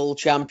big heel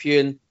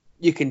champion.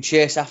 You can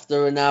chase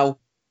after her now.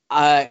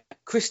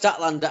 Chris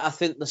Statlander, I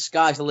think the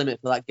sky's the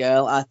limit for that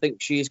girl. I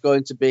think she's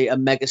going to be a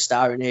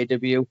megastar in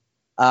AEW.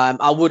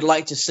 I would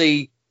like to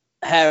see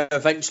her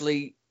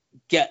eventually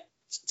get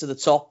to the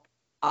top.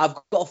 I've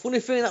got a funny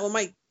feeling that we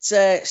might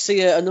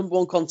see a number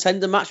one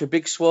contender match with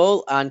Big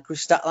Swole and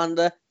Chris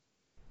Statlander.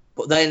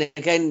 But then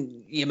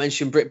again, you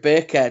mentioned Britt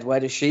Baker. Where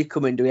does she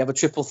come in? Do we have a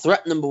triple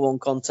threat number one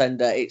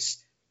contender?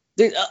 It's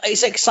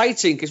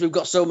exciting because we've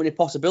got so many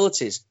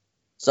possibilities.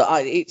 So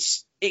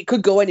it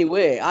could go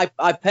anywhere.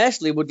 I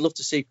personally would love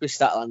to see Chris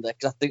Statlander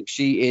because I think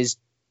she is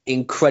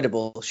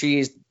incredible. She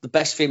is the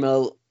best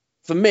female,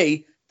 for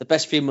me, the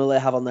best female they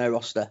have on their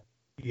roster.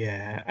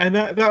 Yeah, and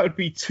that would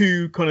be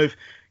two kind of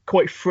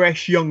quite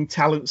fresh young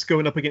talents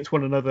going up against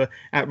one another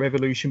at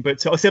Revolution.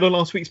 But I said on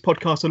last week's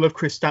podcast, I love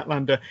Chris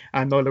Statlander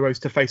and Nyla Rose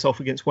to face off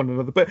against one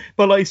another. But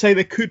like you say,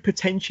 there could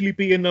potentially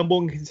be a number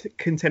one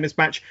contenders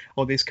match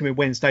on this coming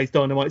Wednesday's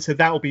Dynamite. So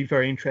that will be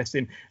very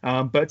interesting.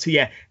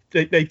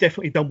 They've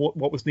definitely done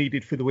what was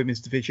needed for the women's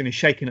division and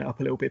shaking it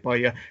up a little bit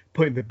by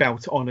putting the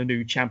belt on a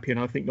new champion.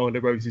 I think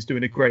Nyla Rose is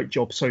doing a great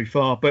job so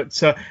far.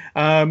 But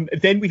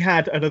then we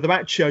had another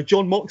match.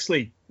 Jon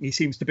Moxley, he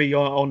seems to be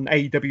on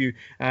AEW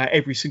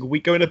every single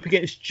week, going up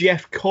against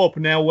Jeff Cobb.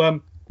 Now,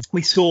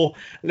 we saw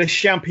Le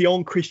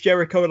Champion, Chris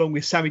Jericho, along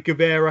with Sammy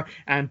Guevara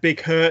and Big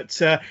Hurt.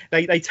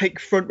 They take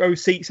front row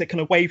seats. They're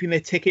kind of waving their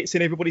tickets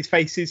in everybody's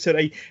faces so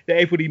that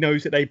everybody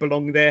knows that they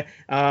belong there.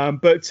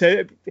 But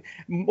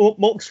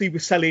Moxley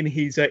was selling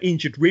his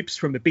injured ribs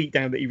from the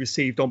beatdown that he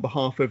received on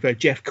behalf of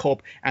Jeff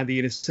Cobb and the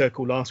Inner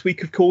Circle last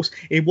week, of course.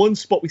 In one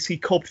spot, we see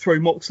Cobb throw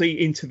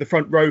Moxley into the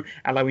front row,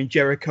 allowing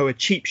Jericho a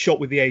cheap shot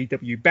with the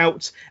AEW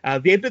belt.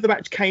 The end of the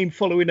match came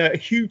following a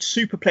huge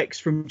superplex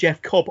from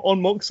Jeff Cobb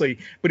on Moxley,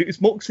 but it was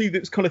Moxley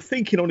that was kind of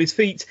thinking on his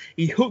feet.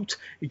 He hooked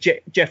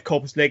Jeff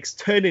Cobb's legs,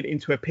 turning it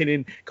into a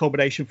pinning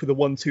combination for the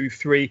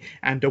 1-2-3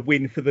 and a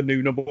win for the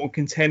new number one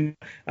contender,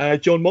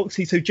 Jon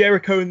Moxley. So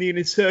Jericho and the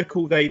Inner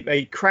Circle,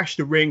 they crashed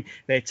the ring.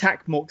 They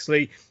attacked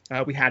Moxley.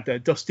 We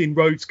had Dustin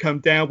Rhodes come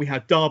down. We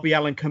had Darby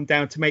Allin come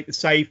down to make the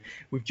save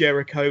with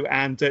Jericho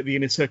and the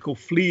Inner Circle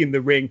fleeing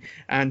the ring.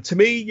 And to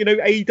me,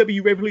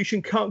 AEW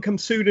Revolution can't come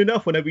soon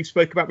enough. I know we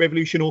spoke about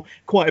Revolution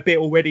quite a bit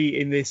already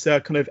in this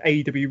kind of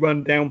AEW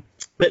rundown.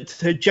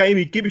 But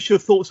Jamie, give us your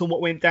thoughts on what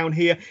went down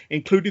here,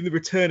 including the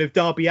return of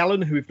Darby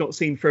Allin, who we've not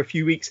seen for a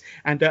few weeks,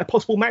 and a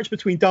possible match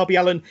between Darby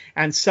Allin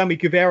and Sammy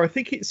Guevara. I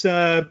think it's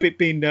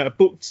been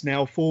booked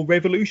now for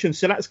Revolution.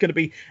 So that's going to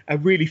be a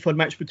really fun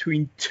match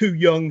between two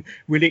young,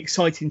 really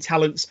exciting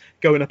talents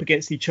going up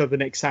against each other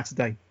next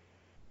Saturday.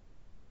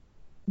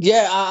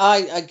 Yeah,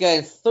 I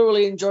again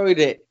thoroughly enjoyed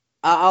it.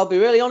 I'll be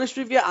really honest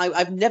with you.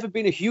 I've never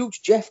been a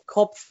huge Jeff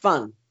Cobb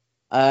fan.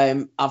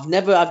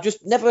 I've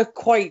just never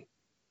quite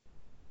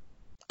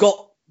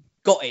got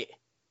it.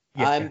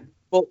 Yeah.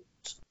 But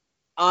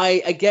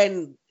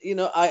again,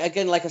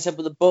 like I said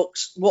with the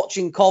Bucks,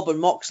 watching Cobb and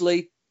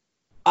Moxley,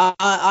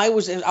 I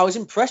was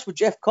impressed with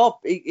Jeff Cobb.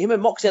 Him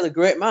and Moxley had a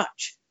great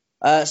match.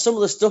 Some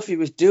of the stuff he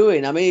was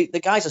doing, I mean, the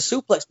guy's a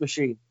suplex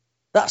machine.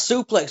 That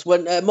suplex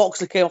when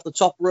Moxley came off the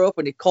top rope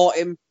and he caught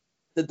him,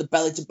 the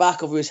belly to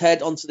back over his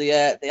head onto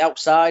the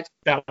outside.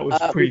 That was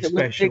pretty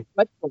special.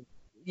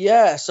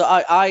 Yeah, so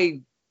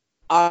I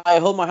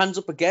hold my hands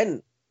up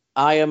again.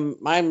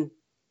 I'm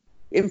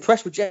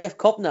impressed with Jeff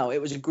Cobb now.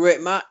 It was a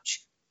great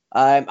match.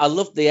 I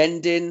loved the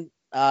ending.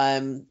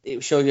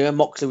 It showed you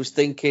Moxley was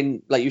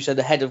thinking, like you said,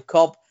 ahead of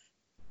Cobb.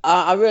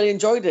 I really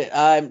enjoyed it.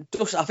 I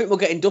think we're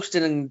getting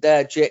Dustin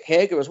and Jake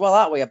Hager as well,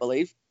 aren't we? I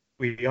believe.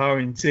 We are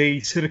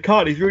indeed. So the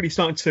card is really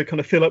starting to kind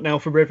of fill up now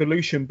for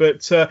Revolution.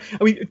 But I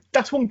mean,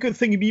 that's one good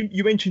thing.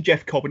 You mentioned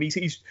Jeff Cobb, and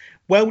he's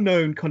well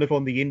known kind of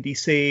on the indie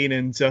scene,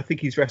 and I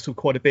think he's wrestled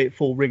quite a bit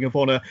for Ring of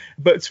Honor.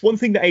 But one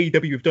thing that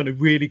AEW have done a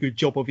really good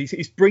job of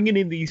is bringing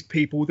in these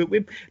people that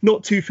we're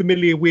not too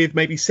familiar with,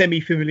 maybe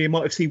semi-familiar,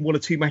 might have seen one or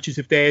two matches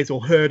of theirs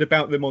or heard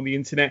about them on the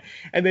internet,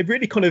 and they're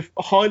really kind of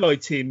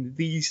highlighting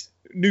these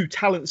new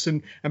talents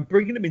and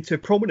bringing them into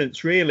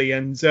prominence, really.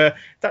 And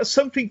that's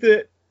something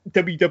that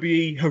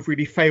WWE have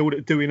really failed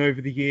at doing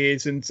over the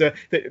years, and they're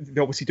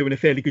obviously doing a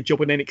fairly good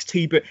job on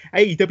NXT, but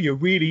AEW are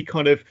really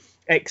kind of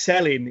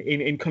excelling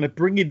in kind of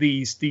bringing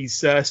these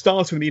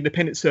stars from the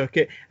independent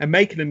circuit and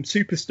making them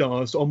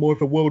superstars on more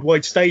of a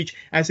worldwide stage,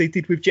 as they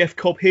did with Jeff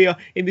Cobb here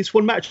in this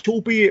one match,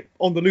 albeit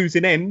on the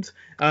losing end.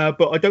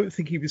 But I don't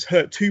think he was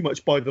hurt too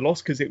much by the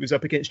loss because it was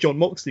up against John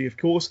Moxley, of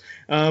course.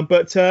 And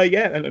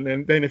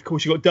then of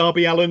course you've got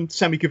Darby Allin,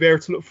 Sammy Guevara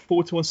to look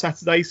forward to on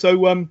Saturday.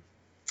 So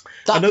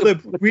another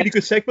really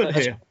good segment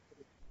here.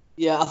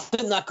 Yeah, I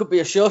think that could be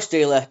a show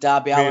stealer,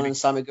 Darby Allin and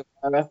Sammy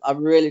Guevara. I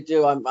really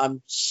do.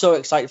 I'm so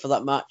excited for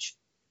that match.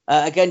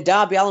 Again,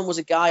 Darby Allin was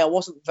a guy I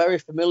wasn't very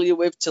familiar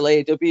with till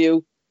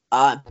AEW,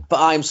 but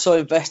I'm so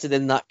invested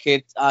in that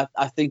kid.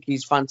 I think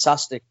he's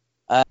fantastic.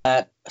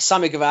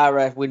 Sammy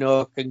Guevara, we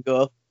know, can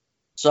go.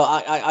 So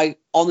I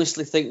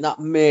honestly think that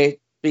may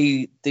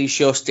be the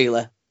show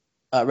stealer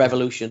at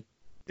Revolution.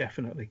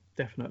 Definitely.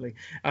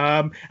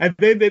 And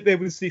then there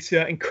was this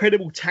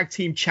incredible tag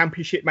team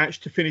championship match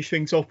to finish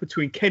things off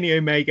between Kenny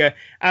Omega,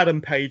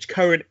 Adam Page,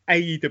 current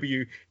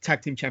AEW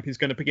tag team champions,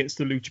 going up against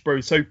the Lucha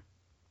Bros. So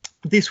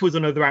this was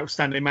another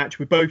outstanding match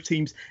with both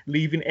teams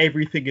leaving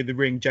everything in the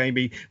ring,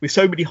 Jamie, with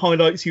so many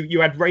highlights. You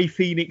had Rey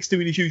Fenix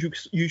doing his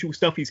usual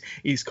stuff,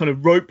 his kind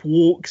of rope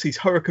walks, his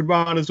hurricane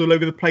runners all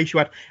over the place. You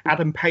had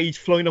Adam Page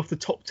flying off the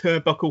top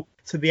turnbuckle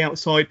to the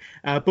outside,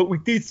 but we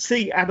did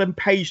see Adam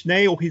Page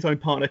nail his own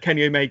partner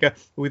Kenny Omega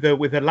with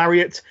a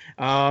lariat,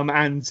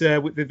 and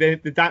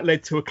that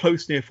led to a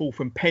close near fall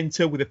from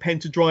Penta with a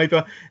Penta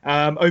driver.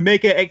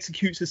 Omega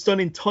executes a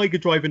stunning Tiger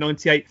Driver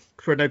 98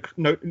 for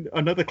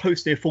another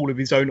close near fall of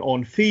his own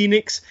on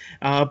Phoenix,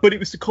 but it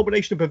was the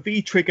combination of a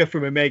V trigger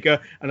from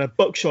Omega and a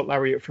buckshot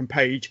lariat from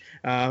Page,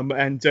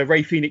 and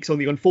Rey Fenix on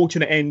the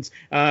unfortunate end,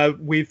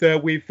 with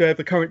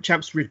the current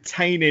champs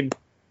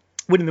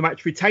winning the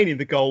match, retaining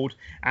the gold,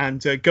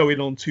 and going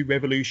on to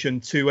Revolution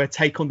to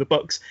take on the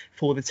Bucks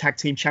for the tag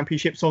team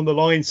championships on the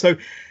line. So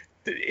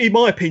in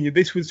my opinion,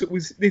 this was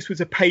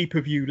a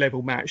pay-per-view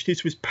level match.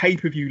 This was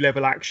pay-per-view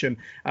level action,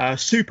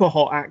 super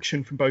hot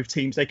action from both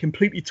teams. They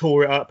completely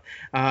tore it up.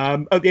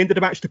 At the end of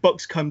the match, the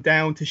Bucks come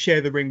down to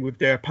share the ring with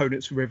their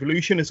opponents for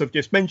Revolution, as I've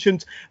just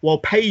mentioned, while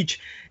Page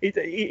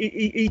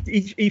he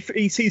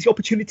sees the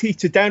opportunity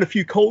to down a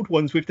few cold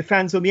ones with the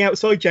fans on the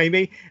outside,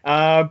 Jamie.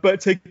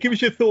 But give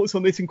us your thoughts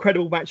on this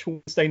incredible match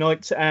for Wednesday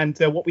night and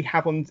what we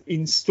have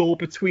in store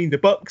between the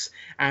Bucks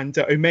and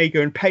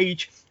Omega and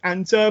Page.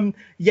 And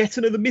yet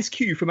another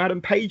miscue from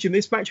Adam Page in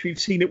this match. We've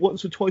seen it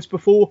once or twice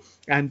before.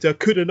 And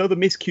could another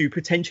miscue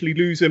potentially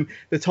lose them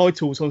the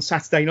titles on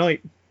Saturday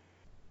night?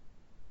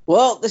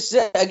 Well, this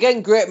is,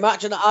 again, great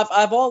match. And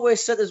I've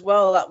always said as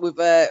well that with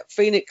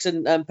Phoenix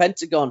and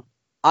Pentagon,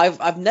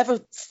 I've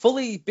never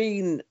fully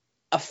been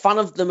a fan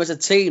of them as a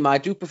team. I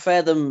do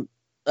prefer them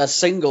as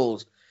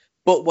singles.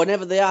 But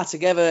whenever they are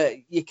together,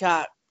 you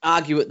can't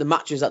argue at the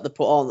matches that they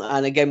put on.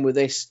 And again, with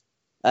this,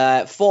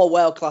 4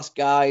 world-class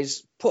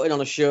guys putting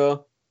on a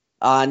show,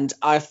 and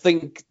I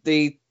think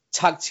the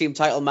tag team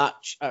title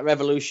match at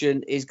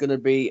Revolution is going to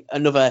be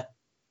another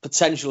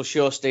potential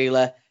show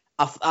stealer.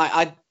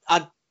 I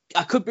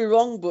could be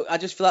wrong, but I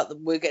just feel like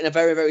we're getting a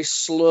very, very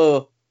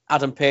slow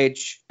Adam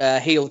Page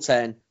heel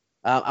turn.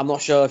 I'm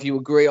not sure if you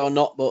agree or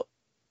not, but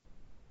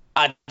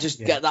I just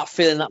get that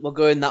feeling that we're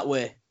going that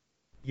way.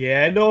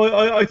 Yeah, no,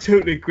 I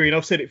totally agree, and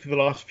I've said it for the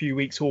last few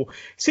weeks, or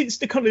since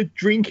the kind of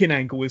drinking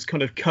angle has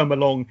kind of come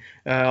along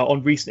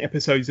on recent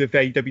episodes of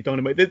AEW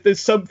Dynamite. There's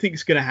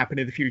something's going to happen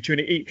in the future,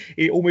 and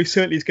it almost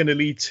certainly is going to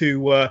lead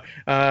to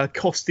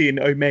costing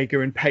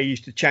Omega and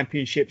Page the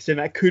championships, and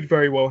that could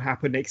very well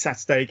happen next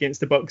Saturday against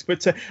the Bucks.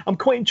 But I'm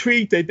quite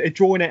intrigued. They're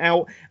drawing it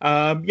out.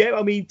 Yeah,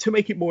 I mean, to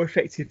make it more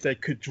effective, they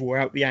could draw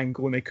out the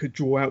angle, and they could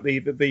draw out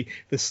the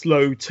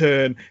slow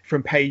turn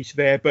from Page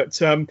there. But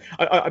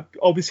I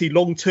obviously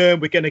long term,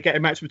 we're going to get a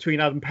match between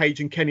Adam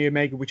Page and Kenny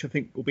Omega, which I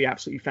think will be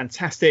absolutely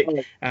fantastic.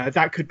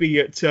 That could be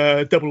at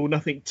Double or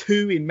Nothing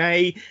 2 in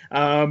May.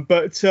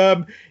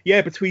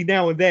 Yeah, between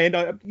now and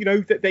then,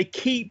 they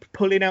keep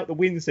pulling out the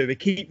wins, though. They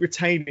keep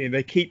retaining.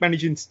 They keep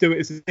managing to do it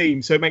as a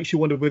team. So it makes you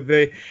wonder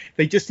whether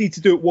they just need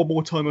to do it one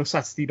more time on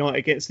Saturday night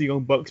against the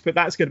Young Bucks. But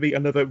that's going to be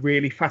another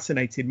really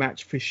fascinating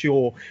match for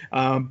sure.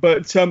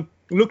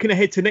 Looking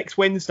ahead to next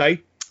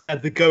Wednesday,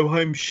 the go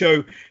home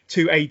show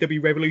to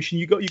AEW Revolution,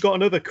 you got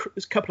another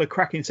couple of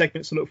cracking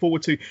segments to look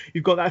forward to.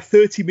 You've got that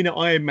 30-minute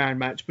Iron Man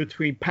match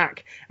between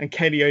Pac and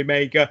Kenny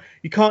Omega.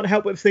 You can't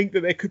help but think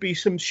that there could be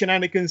some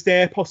shenanigans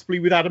there, possibly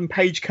with Adam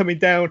Page coming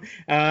down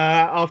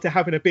after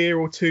having a beer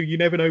or two. You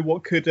never know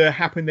what could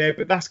happen there,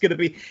 but that's going to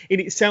be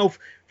in itself,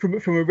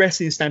 from a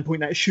wrestling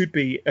standpoint, that should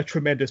be a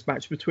tremendous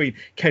match between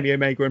Kenny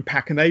Omega and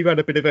Pac, and they've had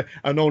a bit of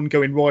an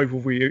ongoing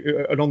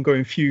rivalry, an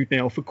ongoing feud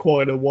now for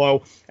quite a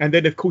while. And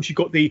then, of course, you've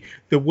got the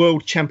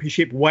World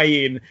Championship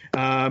weigh-in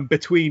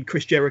between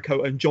Chris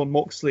Jericho and Jon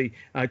Moxley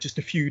just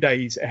a few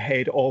days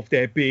ahead of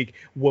their big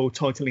world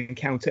title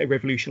encounter at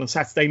Revolution on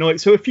Saturday night.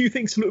 So a few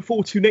things to look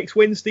forward to next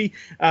Wednesday.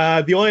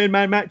 The Iron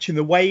Man match and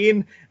the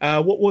weigh-in.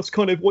 What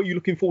are you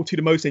looking forward to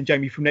the most then,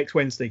 Jamie, from next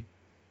Wednesday?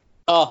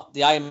 Oh,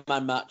 the Iron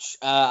Man match.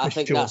 I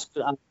think that's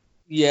going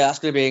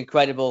to be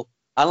incredible.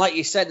 And like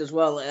you said as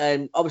well,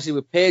 obviously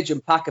with Page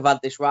and Pac have had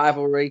this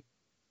rivalry.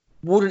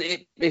 Wouldn't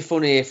it be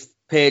funny if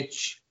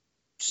Page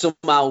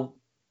somehow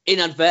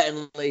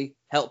inadvertently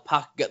helped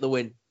Pac get the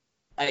win?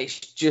 It's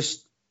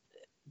just,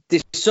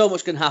 there's so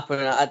much can happen.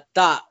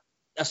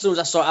 As soon as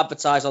I saw it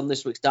advertised on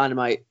this week's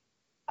Dynamite,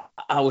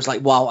 I was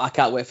like, wow, I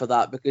can't wait for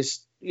that,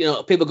 because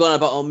people going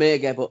about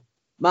Omega, but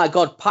my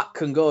God, Pac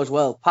can go as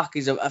well. Pac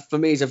is for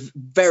me is a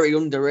very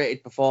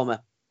underrated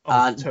performer,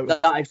 and totally.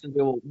 That is going to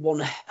be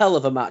one hell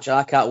of a match.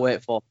 I can't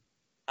wait for.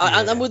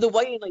 Yeah. And with the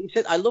weigh-in, like you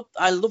said, I love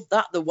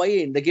that the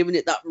weigh-in. They're giving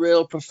it that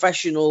real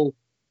professional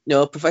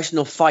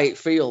fight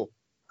feel,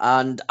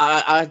 and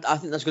I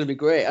think that's going to be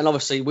great. And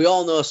obviously, we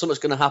all know something's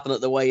going to happen at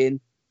the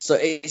weigh-in, so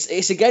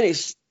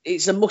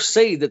it's a must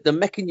see. That they're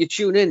making you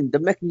tune in, they're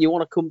making you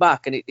want to come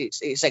back, and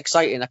it's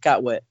exciting. I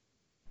can't wait.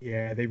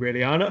 Yeah, they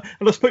really are. And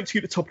I spoke to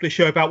you at the top of the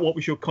show about what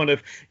was your kind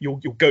of your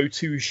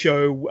go-to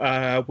show,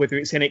 whether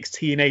it's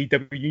NXT and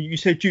AEW. You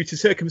said due to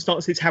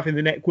circumstances, having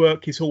the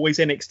network is always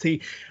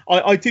NXT.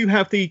 I do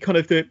have the kind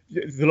of the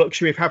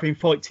luxury of having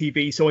Fight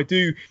TV, so I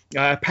do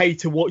pay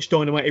to watch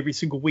Dynamite every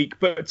single week.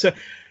 But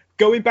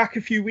going back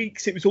a few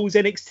weeks, it was always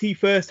NXT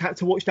first. Had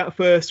to watch that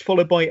first,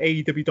 followed by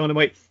AEW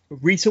Dynamite.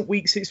 Recent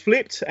weeks, it's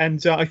flipped,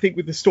 and I think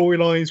with the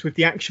storylines, with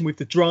the action, with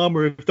the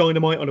drama of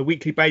Dynamite on a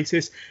weekly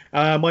basis,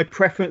 my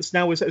preference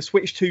now is a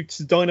switch to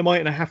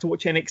Dynamite, and I have to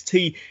watch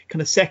NXT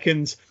kind of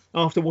second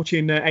after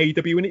watching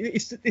AEW. And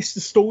it's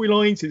the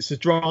storylines, it's the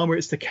drama,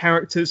 it's the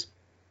characters.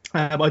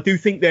 I do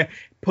think they're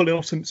pulling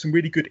off some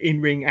really good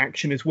in-ring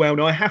action as well.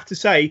 Now, I have to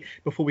say,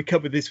 before we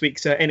cover this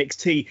week's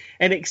NXT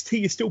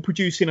is still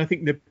producing, I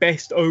think, the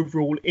best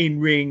overall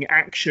in-ring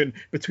action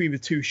between the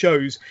two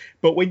shows.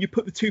 But when you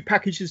put the two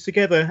packages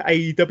together,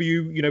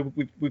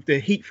 AEW, with the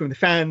heat from the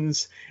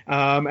fans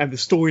and the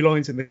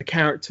storylines and the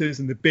characters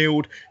and the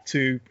build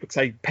to, let's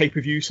say,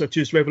 pay-per-view such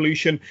as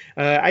Revolution,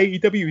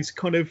 AEW is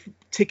kind of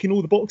ticking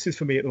all the boxes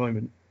for me at the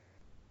moment.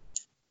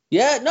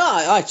 Yeah, no,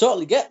 I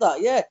totally get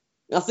that, yeah.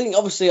 I think,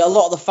 obviously, a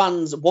lot of the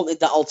fans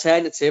wanted that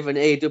alternative, and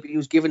AEW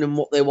was giving them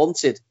what they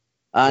wanted.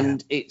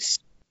 And it's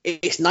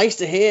nice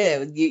to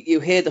hear.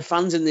 You hear the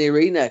fans in the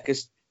arena,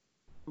 because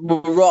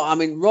Raw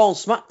and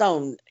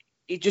SmackDown,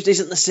 it just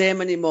isn't the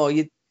same anymore.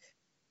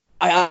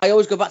 I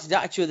always go back to the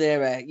Attitude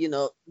Era.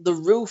 The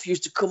roof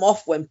used to come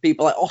off when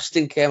people like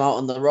Austin came out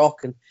on The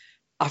Rock. And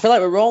I feel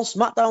like with Raw and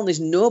SmackDown, there's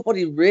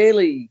nobody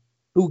really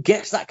who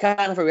gets that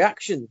kind of a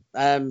reaction.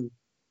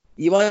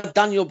 You had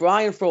Daniel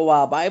Bryan for a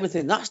while, but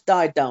everything that's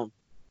died down.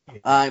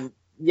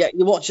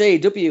 You watch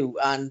AEW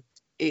and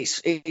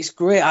it's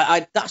great.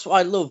 That's what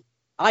I love.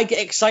 I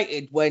get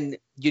excited when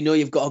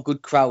you've got a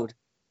good crowd,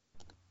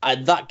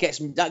 and that gives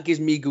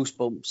me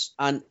goosebumps.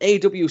 And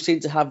AEW seem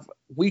to have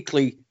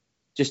weekly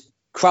just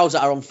crowds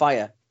that are on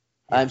fire.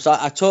 So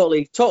I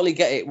totally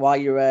get it why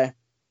you're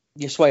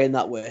swaying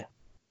that way.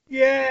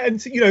 Yeah,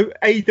 and you know,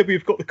 AEW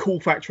have got the cool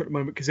factor at the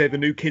moment because they're the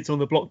new kids on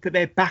the block, but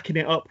they're backing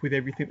it up with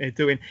everything they're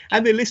doing,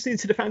 and they're listening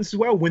to the fans as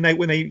well when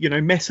they you know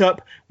mess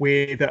up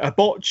with a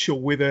botch or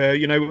with a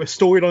a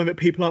storyline that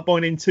people aren't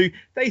buying into.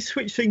 They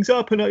switch things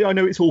up, and I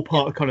know it's all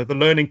part of kind of the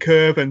learning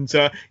curve, and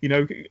you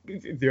know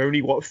they're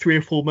only 3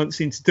 or 4 months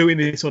into doing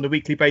this on a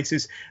weekly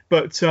basis,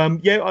 but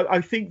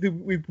I think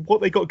with what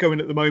they got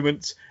going at the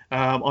moment,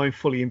 I'm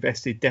fully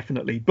invested,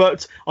 definitely.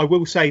 But I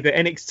will say that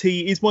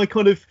NXT is my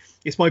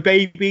it's my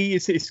baby.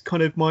 It's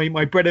kind of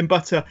my bread and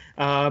butter,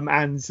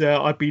 and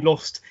I'd be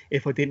lost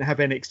if I didn't have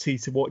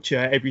NXT to watch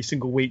every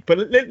single week.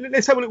 But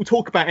let's have a little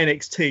talk about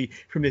NXT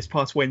from this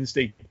past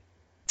Wednesday.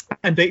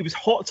 And it was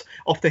hot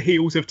off the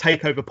heels of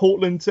TakeOver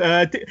Portland.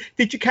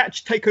 Did you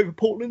catch TakeOver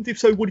Portland? If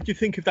so, what did you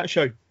think of that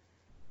show?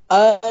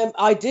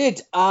 I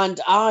did, and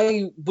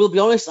I will be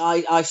honest.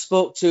 I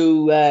spoke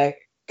to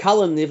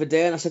Callum the other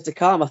day, and I said to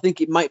Callum, I think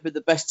it might be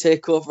the best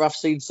takeover I've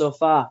seen so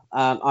far.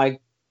 I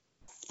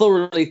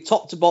thoroughly,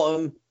 top to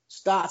bottom,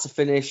 start to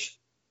finish.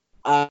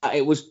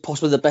 It was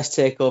possibly the best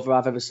takeover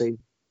I've ever seen.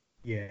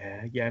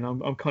 Yeah, and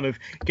I'm kind of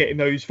getting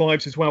those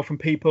vibes as well from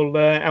people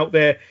out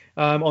there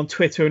on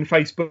Twitter and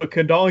Facebook,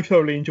 and I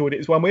thoroughly enjoyed it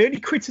as well. My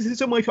only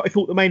criticism, I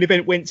thought the main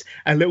event went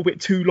a little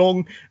bit too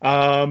long,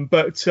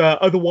 but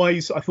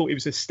otherwise I thought it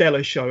was a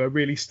stellar show, a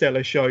really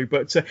stellar show.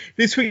 But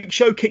this week's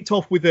show kicked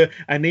off with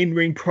an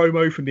in-ring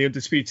promo from the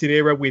Undisputed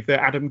Era with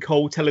Adam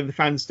Cole telling the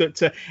fans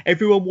that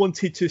everyone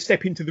wanted to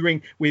step into the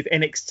ring with the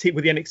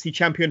NXT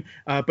champion,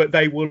 but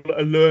they will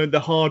learn the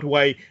hard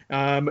way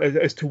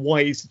as to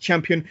why he's the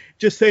champion.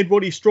 Just then,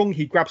 Roddy Strong,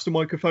 he grabs the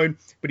microphone,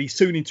 but he's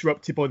soon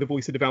interrupted by the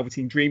voice of the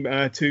Velveteen Dream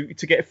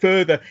to get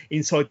further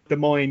inside the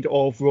mind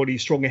of Roddy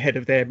Strong ahead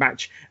of their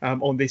match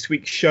on this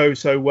week's show.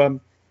 So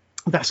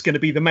that's going to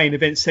be the main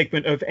event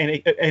segment of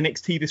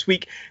NXT this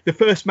week. The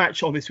first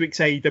match on this week's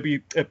AEW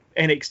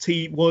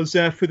NXT was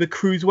for the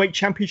Cruiserweight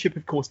Championship,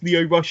 of course.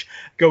 Lio Rush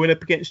going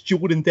up against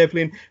Jordan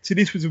Devlin. So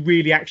this was a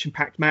really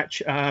action-packed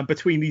match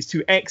between these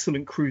two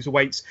excellent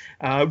cruiserweights.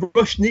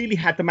 Rush nearly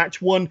had the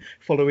match won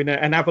following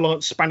an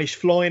avalanche Spanish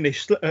fly and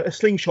a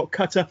slingshot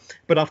cutter.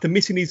 But after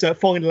missing his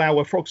final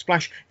hour frog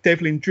splash,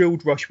 Devlin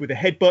drilled Rush with a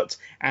headbutt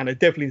and a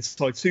Devlin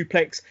side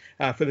suplex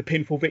for the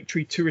pinfall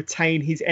victory to retain his